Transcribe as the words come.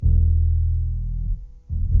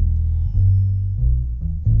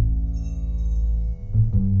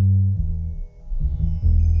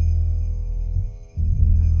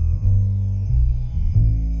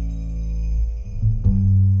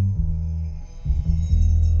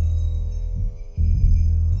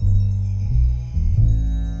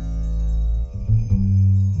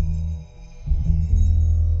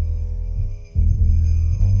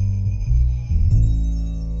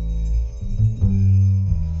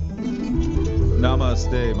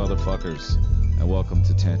Namaste, motherfuckers, and welcome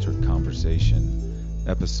to Tantric Conversation,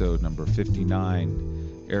 episode number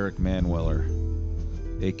 59. Eric Manweller,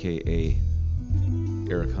 aka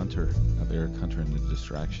Eric Hunter of Eric Hunter and the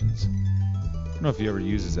Distractions. I don't know if he ever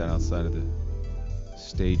uses that outside of the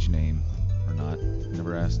stage name or not.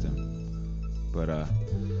 Never asked him. But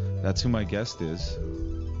that's who my guest is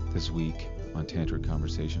this week on Tantric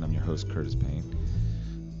Conversation. I'm your host, Curtis Payne.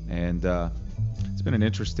 And it's been an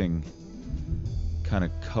interesting kind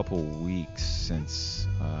of couple weeks since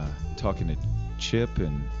talking to Chip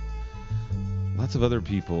and lots of other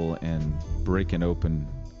people and breaking open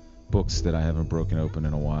books that I haven't broken open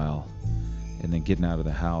in a while, and then getting out of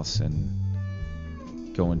the house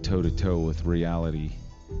and going toe to toe with reality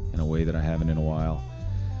in a way that I haven't in a while.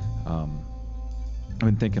 I've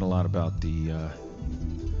been thinking a lot about the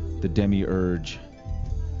demiurge,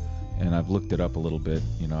 and I've looked it up a little bit.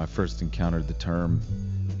 You know, I first encountered the term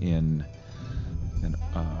in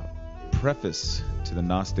a preface to the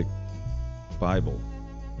Gnostic Bible,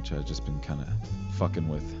 which I've just been kind of fucking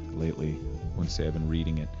with lately. I wouldn't say I've been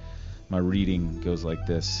reading it. My reading goes like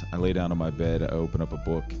this. I lay down on my bed, I open up a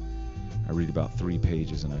book, I read about 3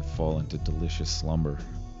 pages, and I fall into delicious slumber.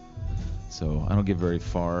 So I don't get very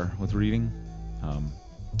far with reading,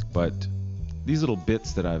 but these little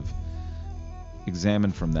bits that I've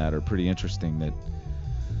examined from that are pretty interesting. That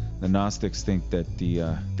the Gnostics think that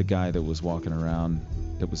the guy that was walking around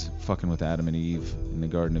that was fucking with Adam and Eve in the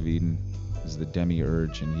Garden of Eden is the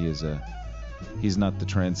demiurge, and he's not the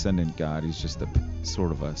transcendent God. He's just a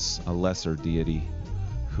sort of a lesser deity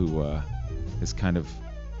who is kind of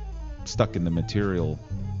stuck in the material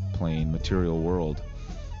plane, material world.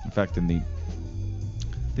 In fact, I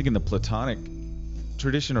think in the Platonic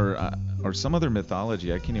tradition or some other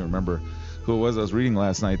mythology, I can't even remember who it was I was reading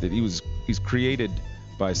last night, that he's created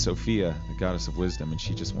by Sophia, the goddess of wisdom, and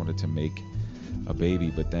she just wanted to make a baby,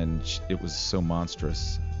 but then it was so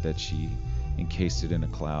monstrous that she encased it in a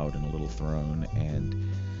cloud and a little throne, and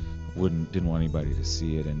didn't want anybody to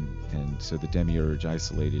see it, and so the demiurge,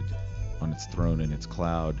 isolated on its throne in its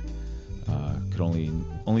cloud, could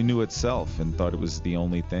only knew itself and thought it was the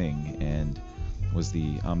only thing and was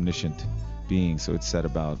the omniscient being. So it set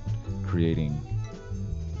about creating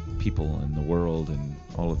people in the world and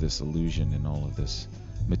all of this illusion and all of this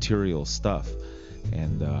material stuff,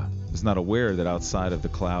 and is not aware that outside of the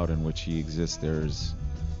cloud in which he exists there's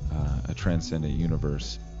a transcendent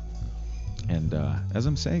universe. And as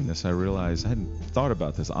I'm saying this, I realize I hadn't thought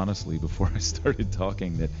about this honestly before I started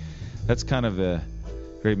talking, that's kind of a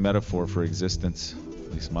great metaphor for existence,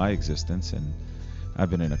 at least my existence. And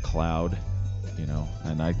I've been in a cloud,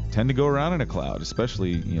 and I tend to go around in a cloud,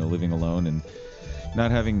 especially living alone and not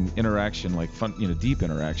having interaction, like fun, deep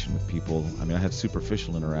interaction with people. I mean, I have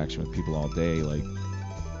superficial interaction with people all day, like,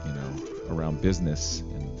 around business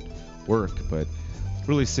and work, but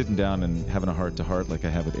really sitting down and having a heart-to-heart like I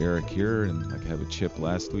have with Eric here and like I had with Chip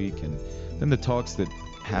last week, and then the talks that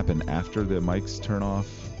happen after the mics turn off.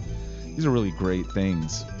 These are really great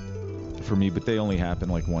things for me, but they only happen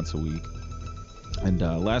like once a week. And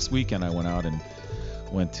last weekend I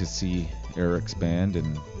went to see Eric's band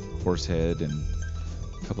and Horsehead and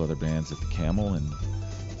a couple other bands at the Camel, and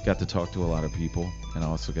got to talk to a lot of people, and I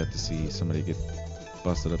also got to see somebody get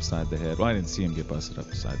busted upside the head. Well, I didn't see him get busted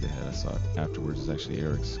upside the head. I saw it afterwards. It's actually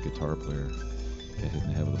Eric's guitar player got hit in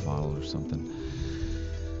the head with a bottle or something.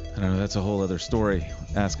 I don't know, that's a whole other story.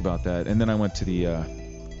 Ask about that. And then I went to the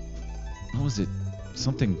what was it?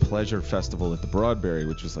 Something pleasure festival at the Broadberry,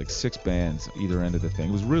 which was like 6 bands either end of the thing.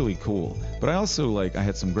 It was really cool. But I also I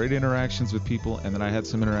had some great interactions with people, and then I had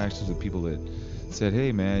some interactions with people that said,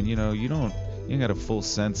 hey man, you ain't got a full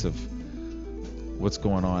sense of what's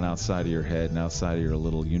going on outside of your head and outside of your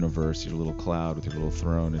little universe, your little cloud with your little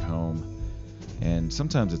throne at home. And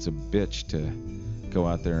sometimes it's a bitch to go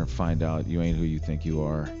out there and find out you ain't who you think you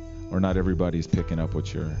are, or not everybody's picking up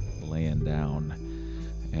what you're laying down.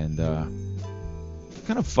 And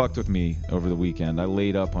kind of fucked with me over the weekend. I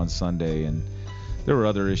laid up on Sunday, and there were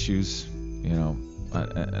other issues.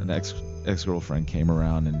 An ex-girlfriend came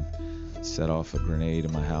around and set off a grenade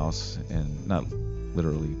in my house, and not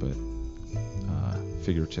literally, but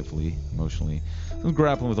figuratively, emotionally. I was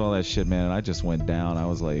grappling with all that shit, man, and I just went down. I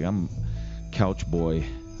was like, I'm couch boy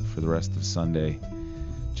for the rest of Sunday.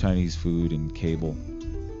 Chinese food and cable.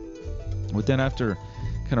 But then after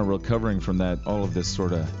kind of recovering from that, all of this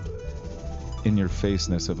sort of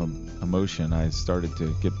in-your-faceness of emotion, I started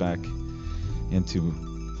to get back into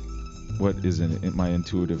what is my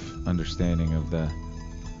intuitive understanding of the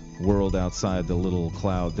world outside the little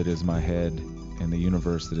cloud that is my head, and the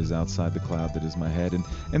universe that is outside the cloud that is my head.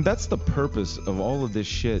 And that's the purpose of all of this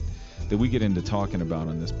shit that we get into talking about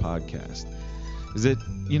on this podcast is that,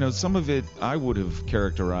 some of it I would have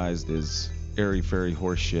characterized as airy-fairy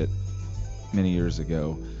horse shit many years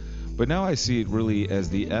ago. But now I see it really as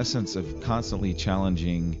the essence of constantly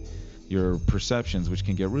challenging your perceptions, which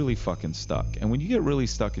can get really fucking stuck. And when you get really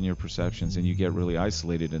stuck in your perceptions and you get really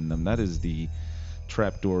isolated in them, that is the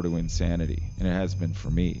trapdoor to insanity. And it has been for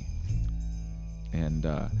me. And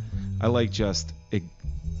I like just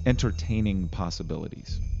entertaining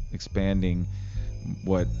possibilities, expanding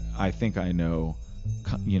what I think I know,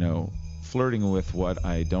 flirting with what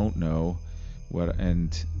I don't know,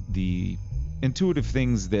 and the intuitive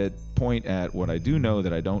things that point at what I do know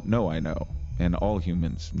that I don't know I know. And all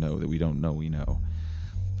humans know that we don't know we know.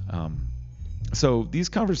 So these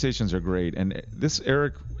conversations are great. And this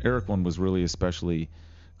Eric one was really especially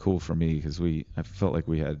cool for me because I felt like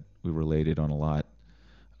we related on a lot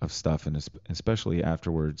of stuff, and especially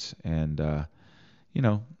afterwards. And,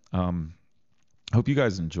 hope you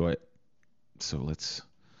guys enjoy it. So let's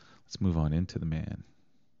move on into the man.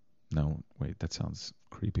 No, wait, that sounds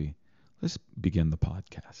creepy. Let's begin the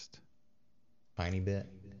podcast. Tiny bit.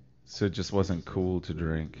 So it just wasn't cool to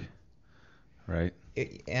drink, right?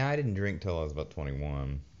 I didn't drink till I was about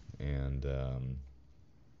 21, and I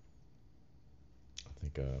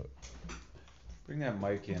think bring that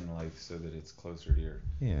mic in, so that it's closer to your.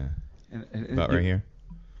 Yeah. And about right here.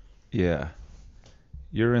 Yeah,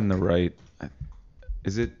 you're in the right.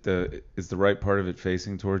 Is the right part of it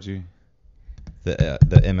facing towards you? The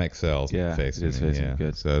MXL's facing. It is facing. Yeah.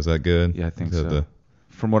 Good. So is that good? Yeah, I think so.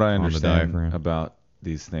 From what I understand diaphragm. about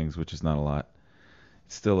these things, which is not a lot,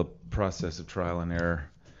 it's still a process of trial and error.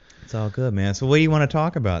 It's all good, man. So what do you want to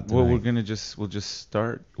talk about tonight? Well, we'll just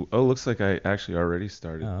start. Oh, looks like I actually already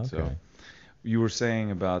started. Oh, okay. So you were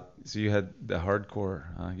saying so you had the hardcore.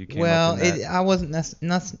 You came well, up in that. I wasn't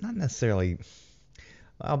not necessarily.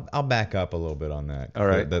 I'll back up a little bit on that. All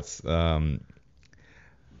right. That's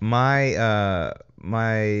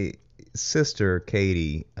my sister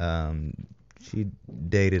Katie. She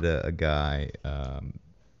dated a guy,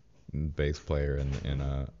 bass player in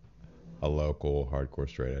a local hardcore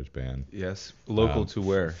straight edge band. Yes. Local to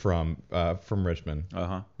where? From Richmond.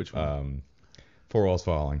 Which one? Four Walls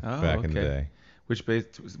Falling. Back in the day. Which bass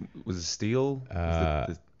was it? Steel?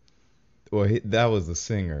 Well, that was the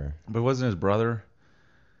singer. But wasn't his brother?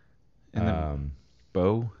 And then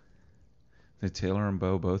Bo? Did Taylor and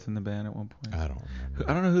Bo both in the band at one point? I don't remember.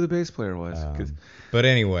 I don't know who the bass player was. But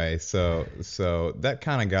anyway, so that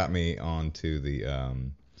kind of got me onto the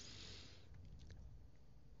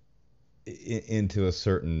into a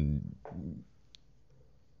certain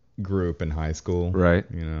group in high school, right?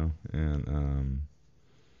 And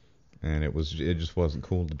it just wasn't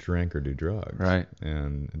cool to drink or do drugs, right?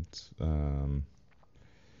 And it's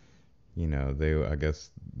I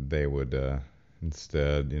guess they would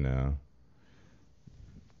instead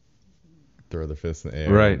throw their fists in the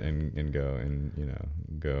air, right, and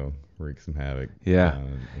go wreak some havoc. Yeah,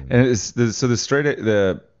 and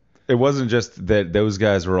it wasn't just that those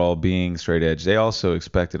guys were all being straight edge. They also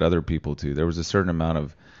expected other people to. There was a certain amount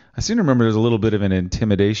of. I seem to remember there's a little bit of an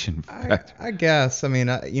intimidation factor. I guess. I mean,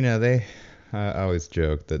 I always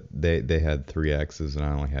joke that they had 3 exes and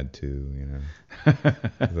I only had 2.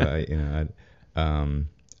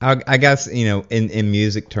 I guess in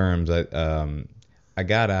music terms, I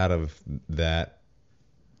got out of that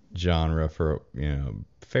genre for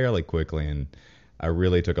fairly quickly, and I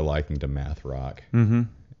really took a liking to math rock. Mm-hmm.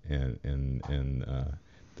 In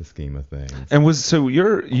the scheme of things. And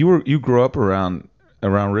you grew up around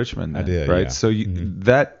Richmond then, I did, right? yeah. So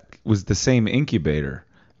that was the same incubator,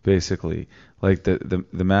 basically. Like the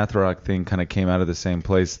math rock thing kind of came out of the same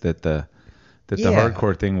place that the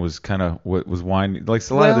hardcore thing was kind of what was winding. Like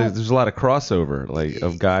there's a lot of crossover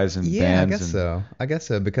of guys and bands. I guess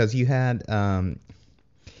so because you had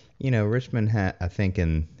Richmond had, I think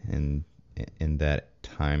in that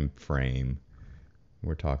time frame.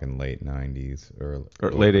 We're talking late 90s or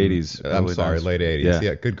late 80s. I'm sorry, late 80s.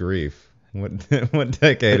 Yeah, good grief. What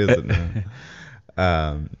decade is it now?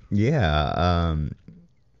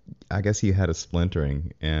 I guess you had a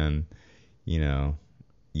splintering, and you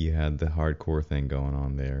had the hardcore thing going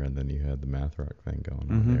on there, and then you had the math rock thing going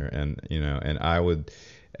on there, and and I would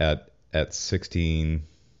at 15,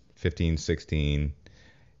 16,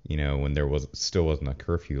 when there still wasn't a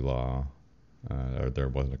curfew law. Or there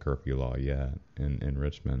wasn't a curfew law yet in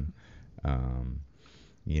Richmond.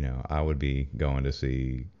 I would be going to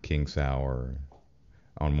see King Sour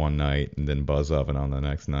on one night and then Buzz Oven on the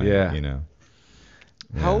next night. Yeah.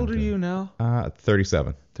 How old are you now?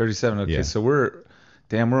 37. 37. Okay, yeah. So we're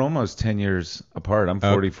Damn, we're almost 10 years apart. I'm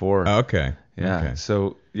 44. Okay. Yeah. Okay.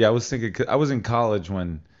 So yeah, I was thinking. I was in college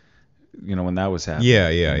when that was happening. Yeah.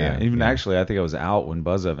 Even yeah. actually, I think I was out when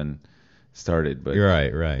Buzz Oven started. But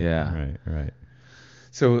Right. Yeah. Right.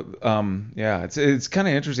 So yeah, it's kind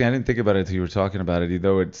of interesting. I didn't think about it until you were talking about it.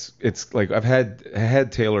 Though it's like I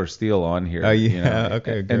had Taylor Steele on here. Oh yeah.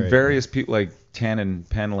 Okay. Great. And various people like Tannen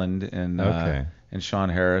Penland and Sean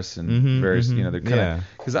Harris and various they're kind of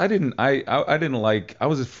because I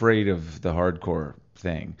was afraid of the hardcore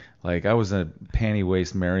thing. Like I was a panty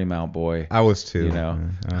waist Marymount boy. I was too.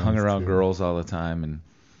 Hung around girls all the time, and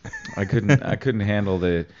I couldn't handle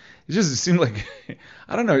the. It just seemed like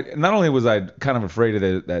I don't know. Not only was I kind of afraid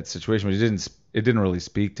of that situation, but it didn't really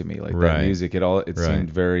speak to me like that music at all. It seemed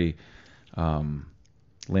very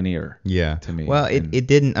linear. Yeah. To me. Well, it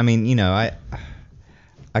didn't. I mean,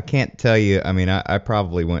 I can't tell you. I mean, I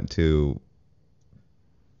probably went to,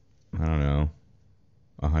 I don't know,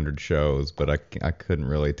 100 shows, but I couldn't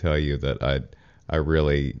really tell you that I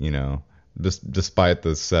really, despite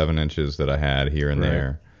the 7 inches that I had here and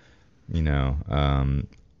there,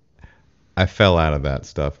 I fell out of that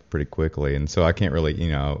stuff pretty quickly, and so I can't really,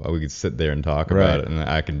 we could sit there and talk about it, and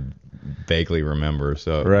I can vaguely remember.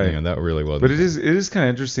 So that really wasn't. But it is kind of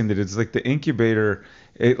interesting that it's like the incubator.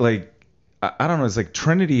 It like I don't know. It's like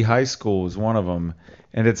Trinity High School was one of them,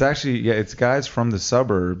 and it's actually it's guys from the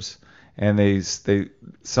suburbs, and they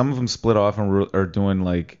some of them split off and are doing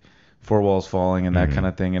like Four Walls Falling and that kind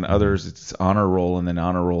of thing, and others it's Honor Roll, and then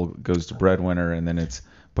Honor Roll goes to Breadwinner, and then it's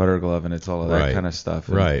Butterglove, and it's all of that kind of stuff.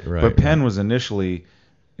 Right. But Penn was initially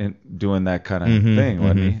doing that kind of thing,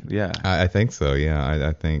 wasn't he? Yeah. I think so. Yeah,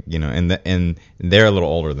 I think and they're a little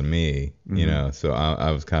older than me, so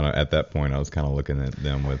I was kind of at that point. I was kind of looking at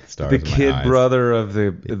them with stars. The in my kid eyes. brother of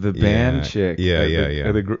the band chick. Yeah.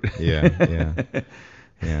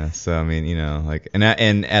 Yeah. So I mean,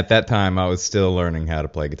 and at that time I was still learning how to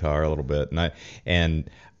play guitar a little bit, and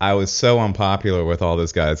I was so unpopular with all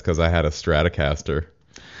those guys because I had a Stratocaster.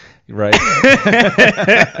 Right.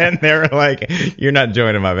 And they were like, "You're not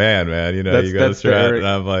joining my band, man. You got to Strat." And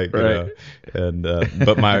I'm like,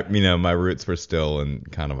 but my roots were still in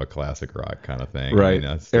kind of a classic rock kind of thing. Right.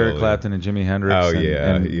 Eric Clapton and Jimi Hendrix.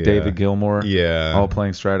 And David Gilmour. Yeah. All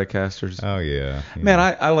playing Stratocasters. Oh yeah. Man,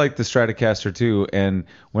 I like the Stratocaster too. And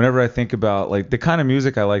whenever I think about like the kind of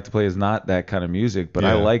music I like to play is not that kind of music, but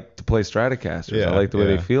I like to play Stratocasters. Yeah, I like the way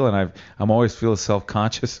they feel, and I'm always feel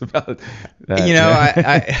self-conscious about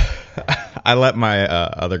that. I let my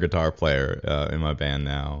other guitar player in my band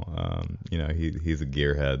now. He's a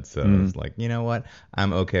gearhead, so it's like, you know what?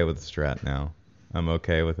 I'm okay with the Strat now. I'm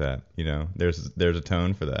okay with that. There's a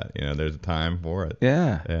tone for that. There's a time for it.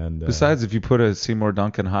 Yeah. And besides, if you put a Seymour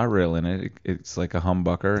Duncan hot rail in it, it's like a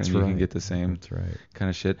humbucker, and you can get the same kind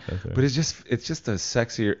of shit. Right. But it's just a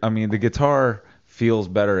sexier. I mean, the guitar feels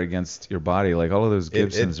better against your body. Like all of those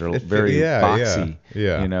Gibsons are very boxy.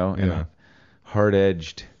 And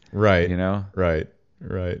hard-edged. Right.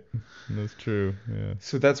 Right. That's true. Yeah.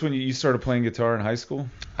 So that's when you started playing guitar in high school?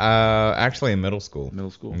 Actually in middle school.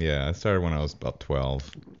 Middle school. Yeah, I started when I was about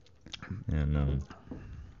 12. And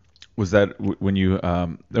was that when you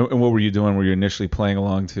and what were you doing? Were you initially playing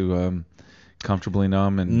along to Comfortably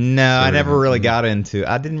Numb? And no, I never really got into.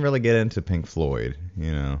 I didn't really get into Pink Floyd.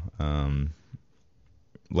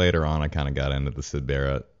 Later on, I kind of got into the Syd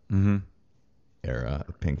Barrett era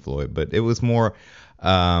of Pink Floyd, but it was more.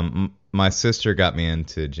 My sister got me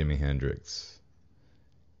into Jimi Hendrix,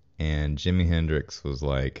 and Jimi Hendrix was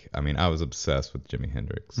like, I was obsessed with Jimi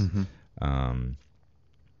Hendrix.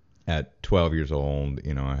 At 12 years old,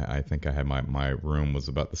 I think I had my room was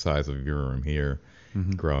about the size of your room here,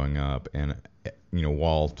 growing up, and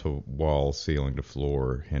wall to wall, ceiling to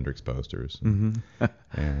floor Hendrix posters. And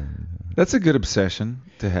that's a good obsession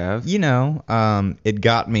to have. It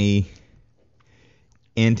got me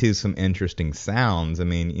into some interesting sounds.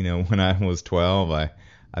 When I was 12, I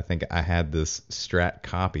think I had this Strat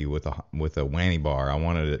copy with a whammy bar. I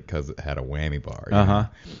wanted it because it had a whammy bar.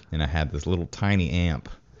 And I had this little tiny amp.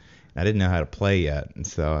 I didn't know how to play yet, and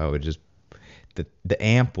so I would just the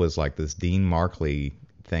amp was like this Dean Markley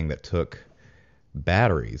thing that took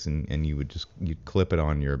batteries, and you'd clip it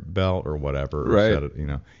on your belt or whatever, or set it,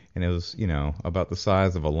 and it was about the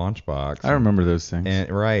size of a lunchbox. I remember those things. And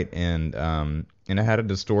it had a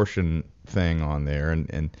distortion thing on there,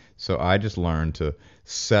 and so I just learned to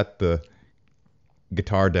set the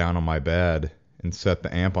guitar down on my bed and set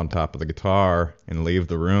the amp on top of the guitar and leave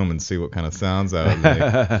the room and see what kind of sounds I would make.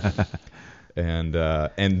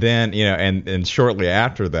 And then and shortly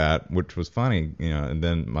after that, which was funny, and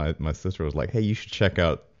then my sister was like, "Hey, you should check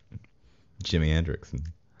out Jimi Hendrix."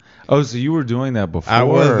 Oh, so you were doing that before? I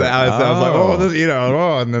was like, oh, this, you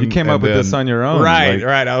know, and then you came up with this on your own, right?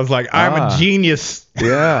 I was like, I'm a genius.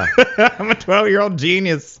 Yeah, I'm a 12-year-old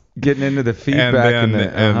genius. Getting into the feedback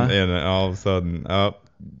and all of a sudden,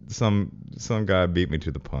 some guy beat me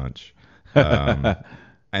to the punch.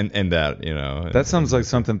 And that, you know. That sounds like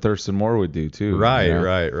something Thurston Moore would do too. Right, you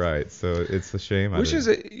know? right. So it's a shame. Which is,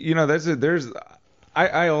 you know,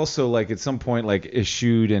 I also, like, at some point, like,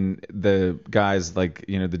 eschewed, and the guys, like,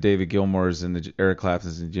 you know, the David Gilmours and the Eric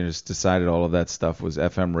Claptons, and just decided all of that stuff was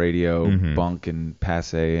FM radio, bunk and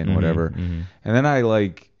passe and whatever. And then I,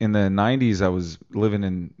 like, in the 90s, I was living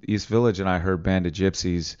in East Village, and I heard Band of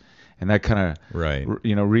Gypsies, and that kind of,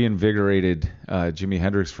 you know, reinvigorated Jimi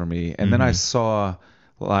Hendrix for me. And then I saw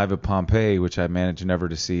Live at Pompeii, which I managed never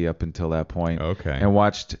to see up until that point. Okay. And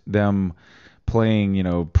watched them playing, you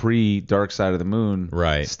know, pre-Dark Side of the Moon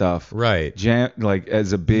stuff. Right. Like,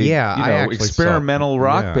 as a big, you know, experimental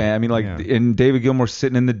rock band. I mean, like, and David Gilmour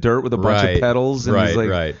sitting in the dirt with a bunch of pedals. And he's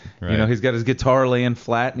like, you know, he's got his guitar laying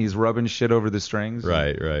flat and he's rubbing shit over the strings.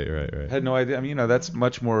 Right. I had no idea. I mean, you know, that's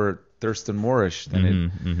much more Thurston Moorish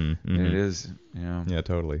than it is, you know. Yeah,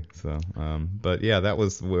 totally. So, but yeah, that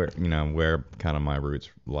was where, you know, where kind of my roots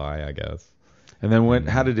lie, I guess. And then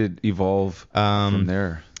how did it evolve from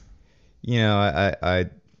there? You know, I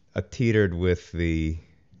teetered with the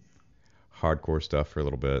hardcore stuff for a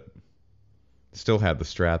little bit. Still had the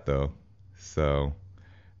Strat though, so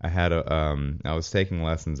I had I was taking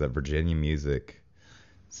lessons at Virginia Music,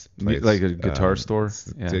 place, like a guitar store,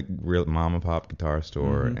 a real mom and pop guitar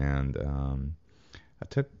store, and I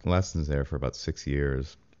took lessons there for about 6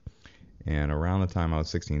 years. And around the time I was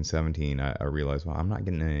 16, 17, I realized, well, I'm not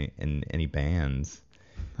getting any bands.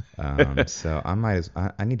 So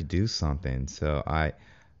I need to do something. So I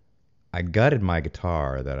gutted my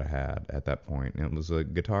guitar that I had at that point. And it was a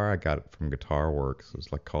guitar I got from Guitar Works. It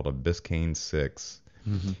was like called a Biscayne 6.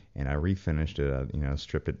 And I refinished it. I, you know,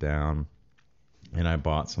 stripped it down, and I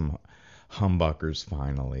bought some humbuckers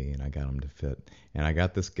finally, and I got them to fit. And I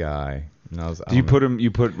got this guy. And you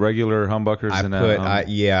put regular humbuckers in that?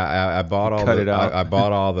 I bought all cut it out. I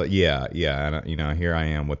bought all the and you know, here I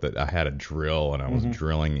am with it. I had a drill, and I was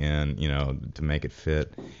drilling in, you know, to make it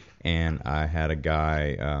fit. And I had a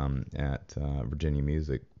guy at Virginia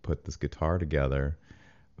Music put this guitar together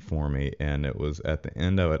for me, and it was at the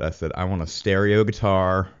end of it, I said, I want a stereo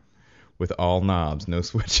guitar with all knobs, no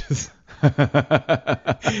switches. And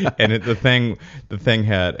the thing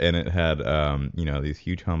had you know, these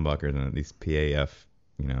huge humbuckers and these PAF,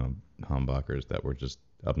 you know, humbuckers that were just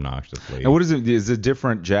obnoxiously. And what is it? Is it a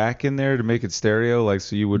different jack in there to make it stereo? Like,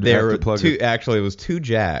 so you would have to plug it? Actually, it was two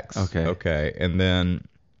jacks. Okay. And then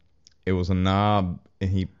it was a knob, and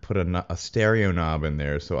he put a stereo knob in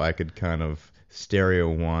there, so I could kind of stereo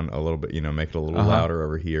one a little bit, you know, make it a little louder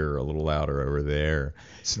over here, a little louder over there.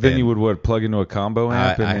 So then you would plug into a combo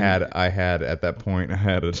amp? I had at that point, I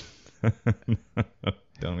had a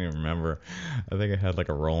don't even remember. I think I had like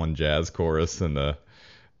a Roland Jazz Chorus and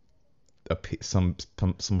some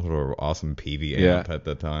sort of awesome PV amp at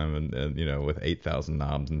the time, and you know, with 8,000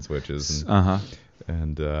 knobs and switches.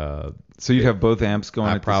 And so you'd have both amps going.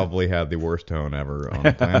 I probably had the worst tone ever on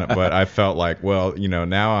the planet, but I felt like, well, you know,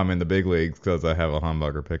 now I'm in the big leagues because I have a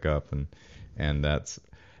humbucker pickup, and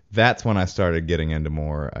that's when I started getting into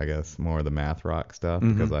more, I guess, more of the math rock stuff,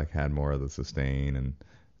 because I had more of the sustain and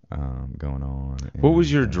going on. What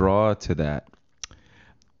was your draw to that?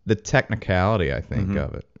 The technicality, I think,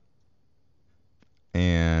 of it.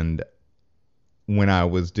 And when I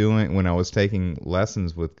was taking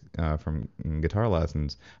lessons from guitar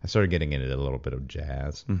lessons, I started getting into a little bit of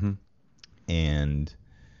jazz, and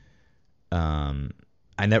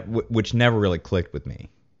which never really clicked with me.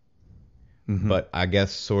 But I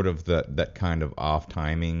guess sort of that kind of off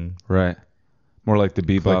timing, right? More like the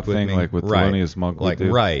bebop thing, like with Thelonious Monk, like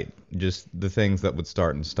do. Right? Just the things that would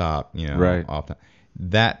start and stop, you know, right? Off time.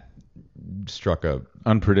 That struck a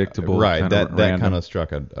unpredictable, right? That kind of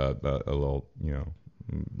struck a little, you know,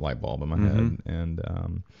 light bulb in my head,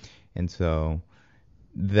 and so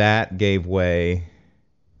that gave way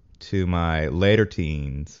to my later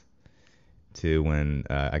teens, to when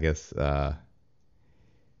I guess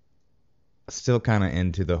still kind of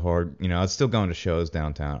into the hard, you know, I was still going to shows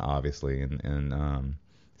downtown, obviously, and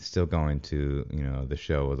still going to, you know, the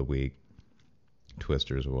show of the week,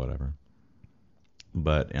 Twisters or whatever.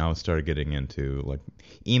 But I started getting into, like,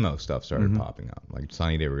 emo stuff started popping up, like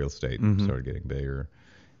Sunny Day Real Estate started getting bigger.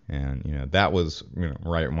 And, you know, that was, you know,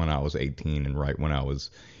 right when I was 18 and right when I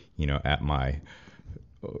was, you know, at my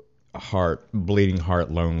bleeding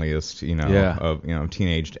heart loneliest, Yeah. of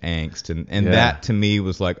teenage angst, and Yeah. that to me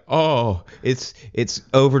was like, oh, it's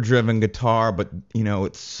overdriven guitar, but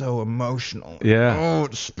it's so emotional. Yeah. Oh,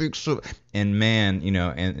 it speaks so, and man,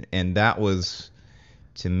 and that was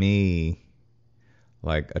to me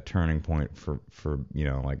like a turning point for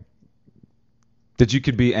like. That you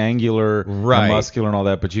could be angular Right. and muscular and all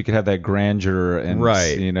that, but you could have that grandeur and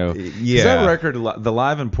Right. 'cause Yeah. that record, the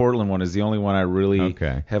Live in Portland one, is the only one I really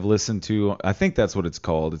Okay. have listened to. I think that's what it's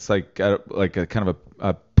called. It's like a kind of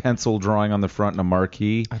a pencil drawing on the front and a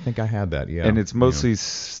marquee, I think I had that, yeah. and it's mostly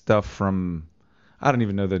stuff from, I don't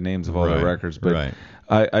even know the names of all the Right, records, but right.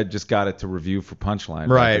 I just got it to review for Punchline. back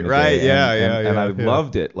Right, in the right, day, yeah, and I yeah.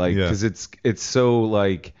 loved it, like, Yeah. because it's so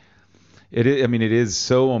like. It is, I mean, it is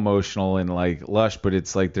so emotional and like lush, but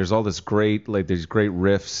it's like there's all this great, like there's great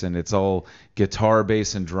riffs, and it's all guitar,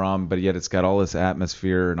 bass, and drum, but yet it's got all this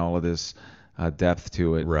atmosphere and all of this depth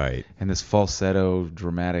to it, Right. and this falsetto,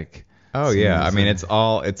 dramatic. Oh yeah, I scenes mean and-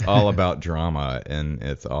 it's all about drama, and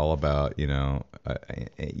it's all about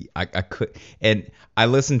I could, and I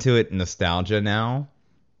listen to it nostalgia now,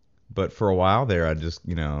 but for a while there I just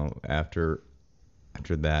after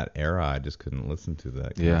that era I just couldn't listen to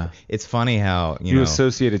that. Yeah. It's funny how you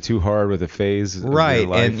associate it too hard with a phase, of right, your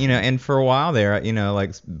life. and and for a while there,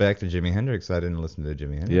 like back to Jimi Hendrix, I didn't listen to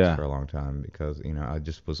Jimi Hendrix Yeah. for a long time because I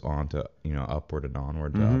just was on to upward and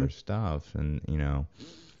onward to Mhm. other stuff, and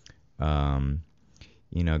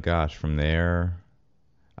gosh, from there,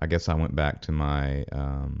 I guess I went back to my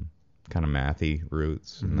kind of mathy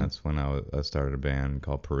roots, and that's when I started a band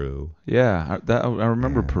called Peru. Yeah, I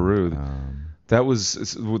remember And, Peru. That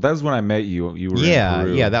was when I met you. You were yeah, in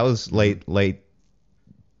Peru. yeah, that was late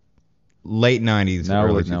 90s, Now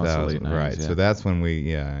early it's the 2000s, late 90s, right? yeah. So that's when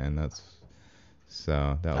and that's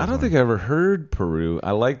so that was. I don't think I ever heard Peru.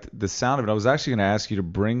 I liked the sound of it. I was actually going to ask you to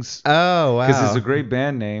bring. Oh wow! Because it's a great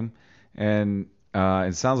band name, and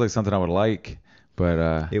it sounds like something I would like.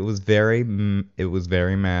 But it was very mathy. It was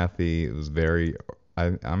very.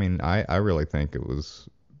 I mean, I really think it was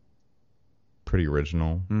pretty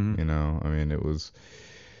original. Mhm. I mean, it was.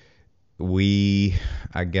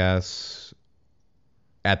 I guess,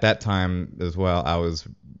 at that time as well, I was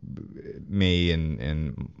me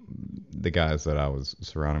and the guys that I was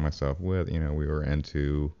surrounding myself with. We were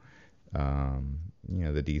into,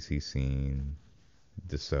 the DC scene,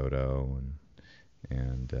 DeSoto,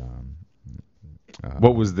 and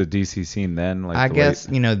what was the DC scene then? Like I the guess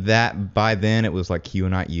late- that by then it was like Q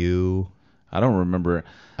Not You. I don't remember.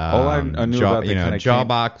 All I knew about the kind of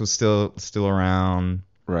Jawbach was still around.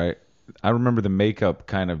 right. I remember the makeup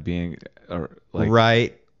kind of being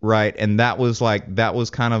Right, and that was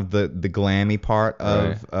kind of the glammy part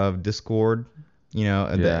of Discord,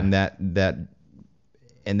 and Yeah.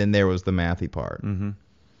 and then there was the mathy part. Mhm.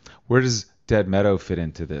 Where does Dead Meadow fit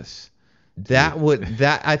into this?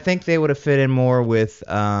 I think they would have fit in more with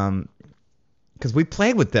because we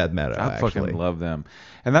played with Dead Meadow. I actually. fucking love them.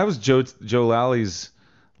 And that was Joe Lally's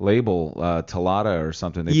label, Talata or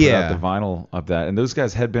something. They put out the vinyl of that. And those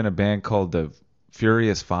guys had been a band called the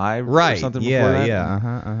Furious Five or something before that.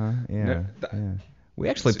 Yeah. We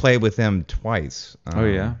actually played with them twice. Oh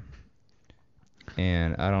yeah.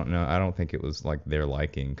 And I don't know. I don't think it was like their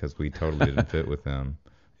liking because we totally didn't fit with them.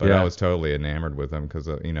 But Yeah. I was totally enamored with them because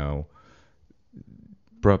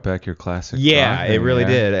Brought back your classic. Yeah, rock it thing, really yeah.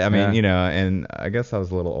 did. I mean, Yeah. and I guess I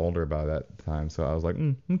was a little older by that time, so I was like,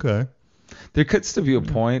 okay. There could still be a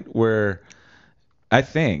point where I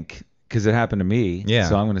think, because it happened to me, Yeah.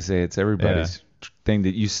 so I'm going to say it's everybody's thing,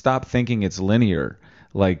 that you stop thinking it's linear,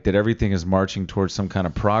 like that everything is marching towards some kind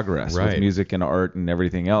of progress with Right. music and art and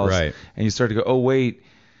everything else. Right. And you start to go, oh, wait,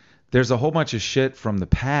 there's a whole bunch of shit from the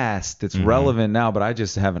past that's relevant now, but I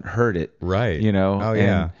just haven't heard it. Right. Oh,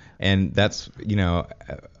 yeah. And that's,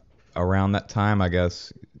 around that time, I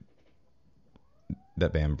guess,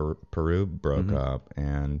 that band Peru broke up.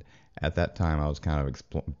 And at that time, I was kind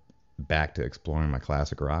of back to exploring my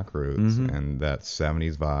classic rock roots and that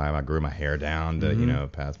 70s vibe. I grew my hair down to,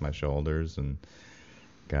 past my shoulders and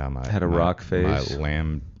got my... Had a rock face. My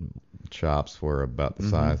lamb chops were about the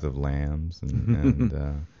size of lambs. And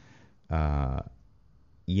and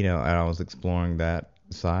I was exploring that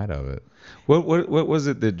side of it. What was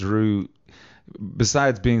it that drew,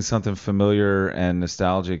 besides being something familiar and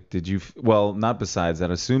nostalgic, did you, well, not besides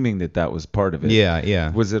that, assuming that was part of it.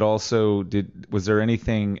 Yeah. Was it also, was there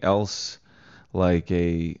anything else like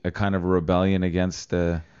a kind of a rebellion against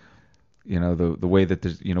the way that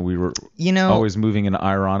there's, we were always moving in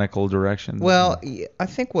ironical directions? Well, I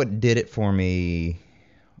think what did it for me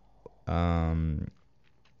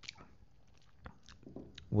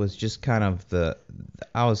was just kind of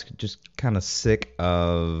I was just kind of sick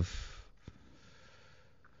of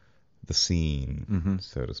the scene,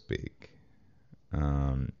 so to speak.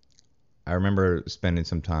 I remember spending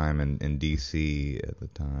some time in D.C. at the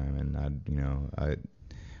time, and I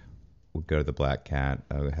would go to the Black Cat.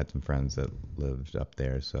 I had some friends that lived up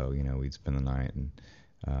there, so we'd spend the night and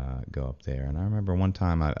go up there. And I remember one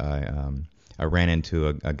time I ran into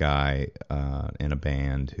a guy in a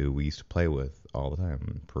band who we used to play with all the time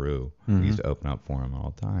in Peru. We used to open up for him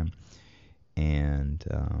all the time,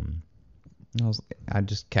 and I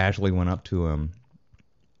just casually went up to him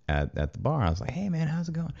at the bar. I was like, "Hey man, how's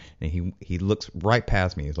it going?" And he looks right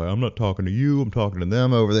past me. He's like, "I'm not talking to you. I'm talking to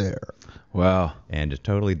them over there." Wow. And just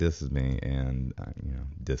totally disses me, and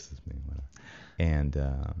disses me, whatever. And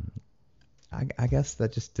I guess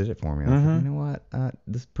that just did it for me. I was like, you know what?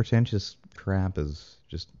 This pretentious crap is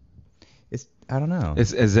just, I don't know.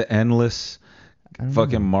 It's an endless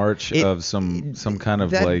fucking march of some kind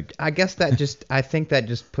of like. I guess I think that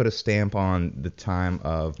just put a stamp on the time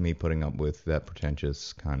of me putting up with that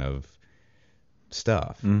pretentious kind of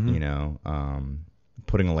stuff,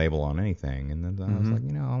 putting a label on anything. And then I was like,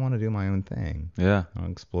 I want to do my own thing. Yeah.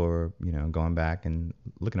 I'll explore, going back and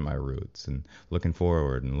looking at my roots and looking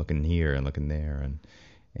forward and looking here and looking there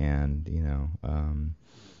and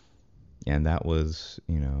that was,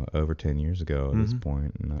 over 10 years ago at this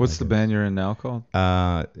point. And what's the band you're in now called?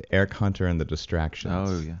 Eric Hunter and the Distractions.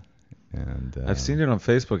 Oh, yeah. And I've seen it on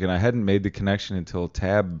Facebook, and I hadn't made the connection until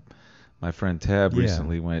my friend Tab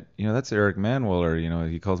recently went, that's Eric Manuel, or,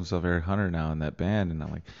 he calls himself Eric Hunter now in that band. And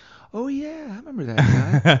I'm like, oh, yeah, I remember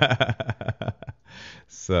that guy.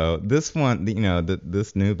 So this one,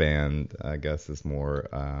 this new band, I guess, is more...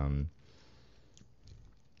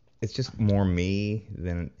 it's just more me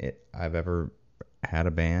than I've ever had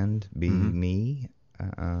a band be me.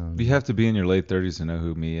 You have to be in your late 30s to know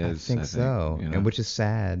who me is. I think so, and which is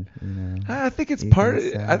sad. I think it's part.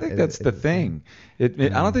 I think that's the thing. I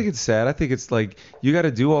don't think it's sad. I think it's like you got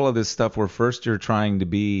to do all of this stuff where first you're trying to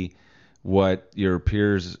be what your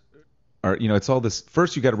peers are. It's all this.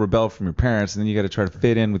 First you got to rebel from your parents, and then you got to try to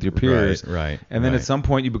fit in with your peers. Right. And then at some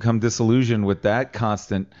point you become disillusioned with that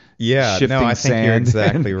constant. Yeah. Shifting I think sand. you're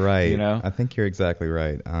exactly right. I think you're exactly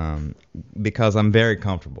right. Because I'm very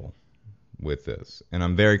comfortable with this, and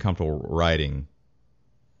I'm very comfortable writing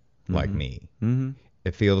like me.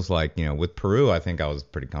 It feels like, with Peru, I think I was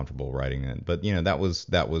pretty comfortable writing it, but that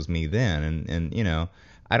was me then, and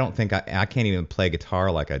I don't think I can't even play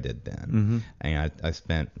guitar like I did then. I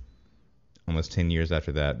spent almost 10 years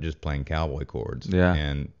after that just playing cowboy chords. Yeah.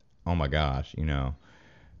 And oh my gosh,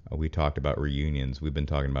 we talked about reunions. We've been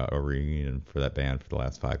talking about a reunion for that band for the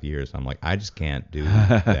last 5 years. I'm like, I just can't do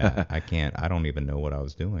that. I can't. I don't even know what I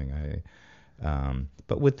was doing.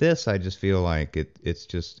 But with this, I just feel like it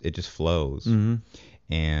just flows.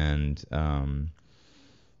 And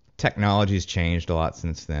technology's changed a lot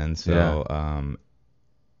since then. So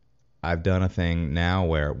I've done a thing now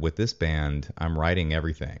where with this band, I'm writing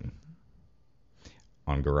everything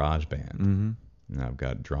on GarageBand. And I've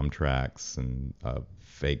got drum tracks and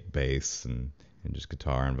fake bass and just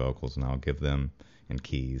guitar and vocals, and I'll give them, and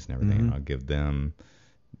keys and everything, and I'll give them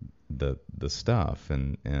the stuff,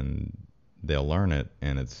 and they'll learn it,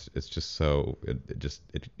 and it's just so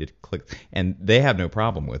it clicks, and they have no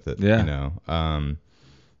problem with it.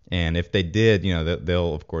 And if they did,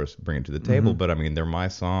 they'll of course bring it to the table, but I mean, they're my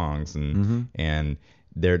songs, and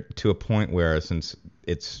they're to a point where, since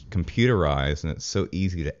it's computerized and it's so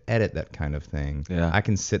easy to edit that kind of thing, I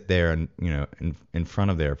can sit there and in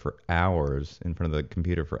front of there for hours, in front of the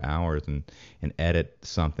computer for hours, and edit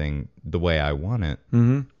something the way I want it.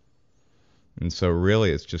 And so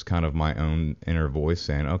really, it's just kind of my own inner voice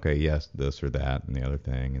saying, okay, yes, this or that and the other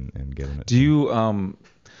thing, and giving it. Do you?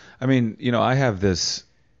 I mean, I have this.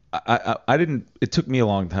 I didn't. It took me a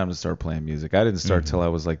long time to start playing music. I didn't start till I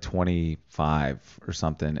was like 25 or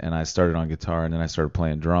something, and I started on guitar, and then I started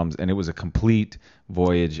playing drums, and it was a complete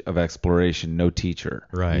voyage of exploration. No teacher,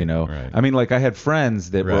 right? I mean, like I had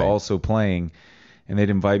friends that were also playing, and they'd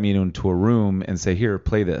invite me into a room and say, "Here,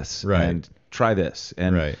 play this," and try this,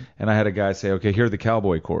 and I had a guy say, "Okay, here are the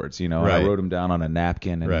cowboy chords," and I wrote them down on a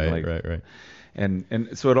napkin, and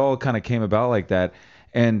and so it all kind of came about like that,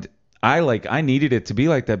 and I needed it to be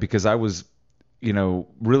like that because I was,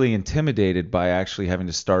 really intimidated by actually having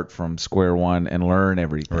to start from square one and learn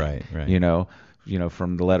everything. Right.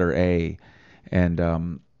 From the letter A, and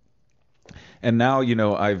now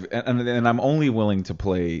I've and I'm only willing to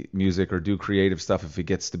play music or do creative stuff if it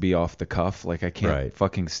gets to be off the cuff. Like I can't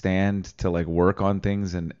fucking stand to like work on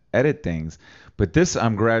things and edit things. But this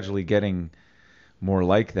I'm gradually getting more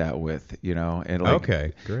like that with, and like,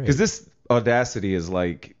 okay, great. Because this. Audacity is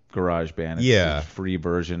like GarageBand. It's Yeah. a free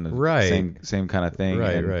version. Right. Same kind of thing.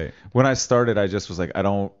 Right, And right. when I started, I just was like,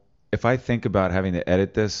 if I think about having to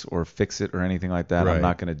edit this or fix it or anything like that, Right. I'm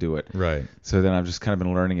not going to do it. Right. So then I've just kind of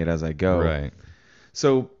been learning it as I go. Right.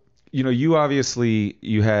 So, you obviously,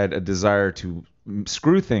 you had a desire to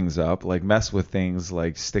screw things up, like mess with things,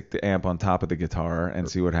 like stick the amp on top of the guitar and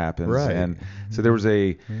see what happens. Right. And so there was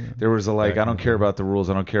a like, I don't care about the rules.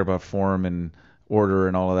 I don't care about form and order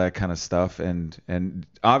and all of that kind of stuff. And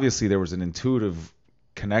obviously there was an intuitive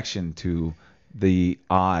connection to the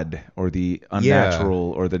odd or the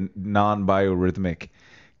unnatural or the non-biorhythmic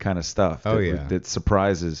kind of stuff that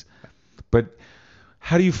surprises. But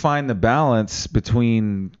how do you find the balance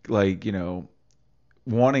between, like,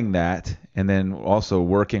 wanting that and then also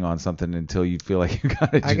working on something until you feel like you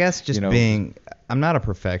got it? I guess just being, I'm not a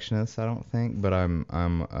perfectionist, I don't think, but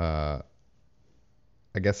I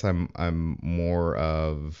guess I'm more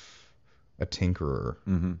of a tinkerer.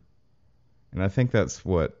 Mm-hmm. And I think that's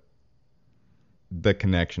what the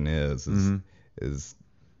connection is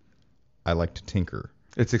I like to tinker.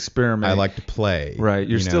 It's experimenting. I like to play. Right.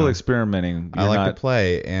 You're still experimenting. I like to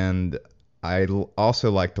play, and I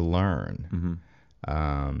also like to learn.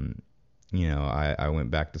 Mm-hmm. I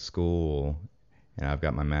went back to school, and I've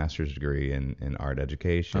got my master's degree in art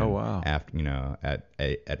education. Oh, wow. After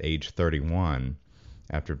at age 31,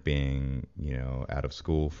 after being out of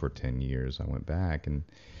school for 10 years, I went back, and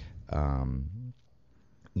I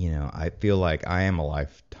feel like I am a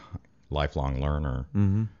lifelong learner.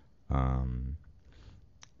 Mm-hmm.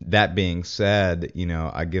 That being said,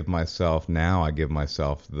 I give myself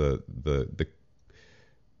the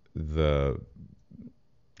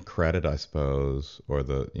credit, I suppose, or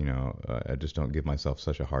I just don't give myself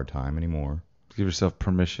such a hard time anymore. Give yourself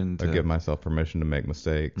permission to... I give myself permission to make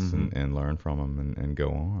mistakes and learn from them and go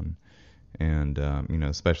on. And,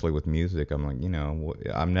 especially with music, I'm like,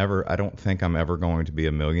 I don't think I'm ever going to be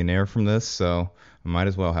a millionaire from this, so I might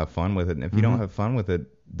as well have fun with it. And if you don't have fun with it,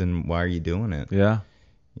 then why are you doing it? Yeah.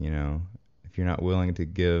 If you're not willing to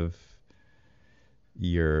give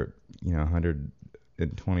your,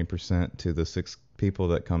 120% to the 6 people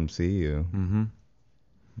that come see you,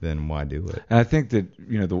 then why do it? And I think that,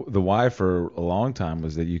 the why for a long time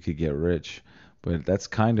was that you could get rich. But that's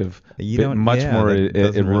kind of much more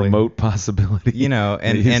a remote possibility.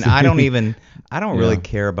 And I don't really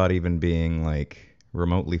care about even being like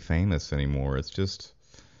remotely famous anymore. It's just,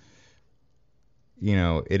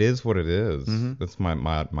 it is what it is. Mm-hmm. That's my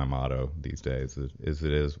motto these days. It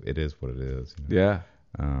is what it is. Yeah.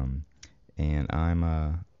 And I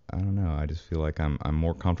don't know. I just feel like I'm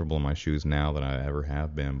more comfortable in my shoes now than I ever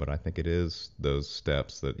have been. But I think it is those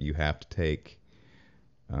steps that you have to take.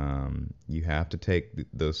 You have to take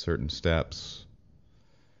those certain steps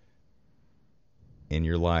in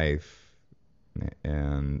your life,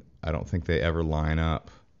 and I don't think they ever line up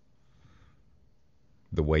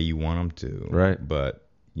the way you want them to. Right. But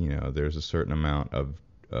there's a certain amount of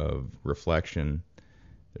reflection.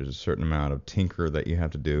 There's a certain amount of tinker that you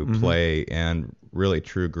have to do, play, and really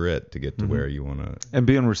true grit to get to where you want to. And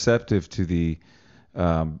being receptive to the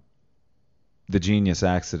genius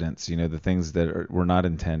accidents, the things that were not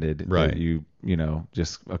intended, right? That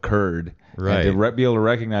just occurred, right? And to be able to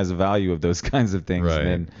recognize the value of those kinds of things, right,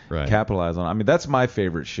 and then capitalize on it. I mean, that's my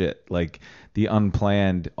favorite shit, like the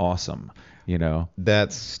unplanned awesome.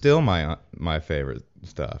 That's still my favorite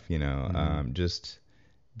stuff. Just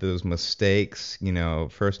those mistakes.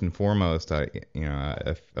 First and foremost, I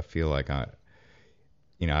feel like I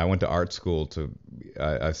went to art school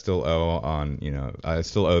I still owe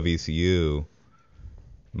VCU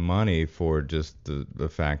money for just the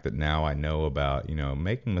fact that now I know about,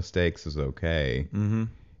 making mistakes is okay, and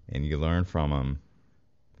you learn from them,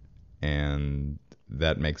 and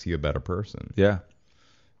that makes you a better person. Yeah.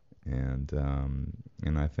 And I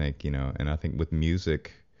think, with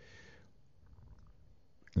music,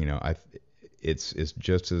 it's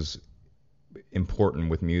just as important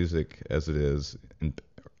with music as it is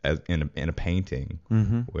in a painting,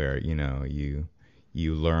 where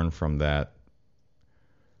you learn from that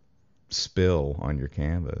spill on your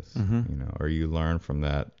canvas, or you learn from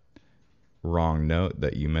that wrong note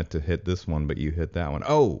that you meant to hit this one but you hit that one.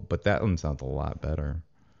 Oh, but that one sounds a lot better.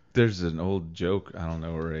 There's an old joke, I don't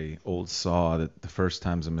know, or a old saw that the first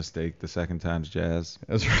time's a mistake, the second time's jazz.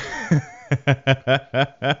 That's right.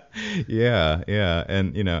 Yeah,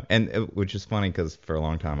 and which is funny because for a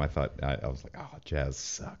long time I thought I was like, oh, jazz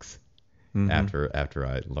sucks. After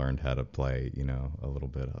I learned how to play, a little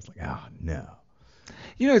bit, I was like, oh no.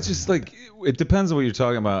 It's just like, it depends on what you're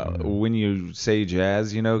talking about when you say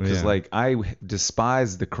jazz, because like I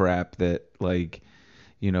despise the crap that, like,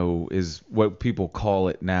 is what people call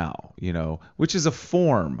it now, which is a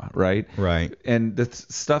form, right? Right. And the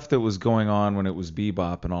stuff that was going on when it was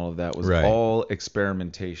bebop and all of that was Right. all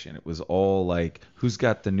experimentation. It was all like, who's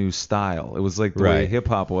got the new style? It was like the way Right. hip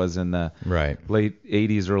hop was in the Right. late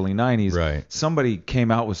 80s, early 90s. Right. Somebody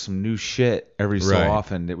came out with some new shit every so Right.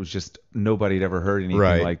 often. It was just nobody had ever heard anything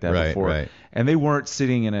Right. like that Right. before. Right. And they weren't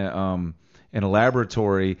sitting in a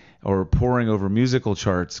laboratory or poring over musical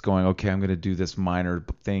charts going, okay, I'm going to do this minor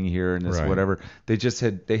thing here and this Right. whatever. They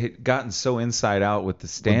had gotten so inside out with the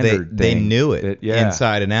standard They thing knew it that,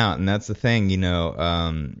 inside and out, and that's the thing,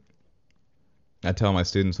 I tell my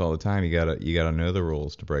students all the time, you gotta know the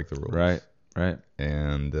rules to break the rules. Right.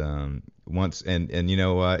 And once and you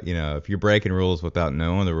know what, if you're breaking rules without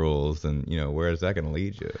knowing the rules, then where is that going to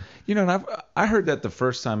lead you? And I heard that the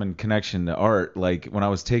first time in connection to art, like when I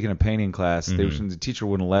was taking a painting class, the teacher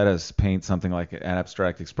wouldn't let us paint something like an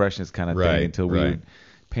abstract expressionist kind of Right, thing until we right. had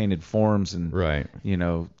painted forms and Right.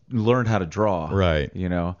 learned how to draw. Right.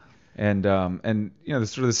 And the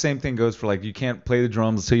sort of the same thing goes for, like, you can't play the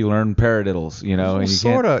drums until you learn paradiddles, and you can't.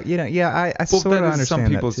 Sort of, I sort of understand some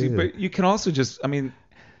people that too. but you can also just, the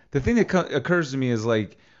thing that occurs to me is,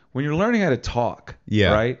 like, when you're learning how to talk,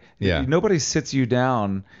 Yeah. right? Yeah. Nobody sits you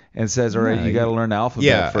down and says, all right, No, you got to learn the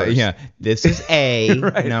alphabet first. This is A,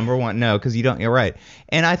 Right. number one. No, because you don't. You're right,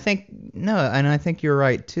 and I think you're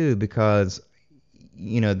right too, because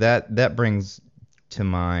that brings to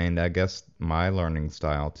mind, I guess, my learning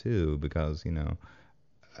style too, because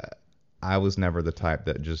I was never the type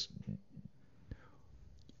that just.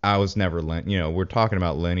 I was never we're talking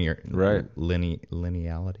about linear, Right.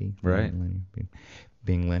 Lineality, Right.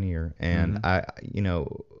 Being linear, and I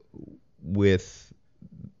with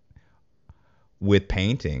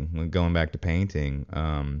painting, going back to painting,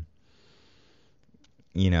 I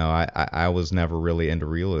was never really into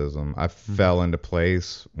realism. I fell into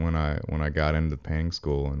place when I got into painting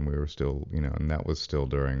school, and we were still, and that was still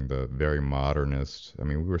during the very modernist.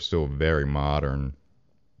 We were still very modern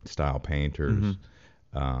style painters,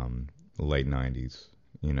 late 90s,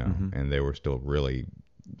 and they were still really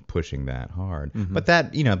pushing that hard. But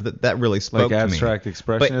that, that really spoke to me. Like abstract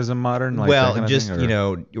expressionism, modern? Like Well, that kind of just, thing,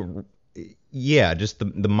 just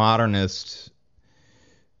the modernist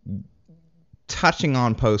touching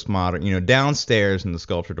on postmodern, downstairs in the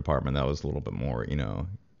sculpture department, that was a little bit more,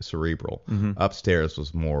 cerebral. Upstairs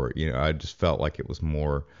was more, I just felt like it was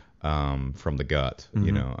more from the gut, a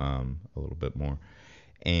little bit more.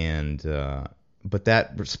 And, but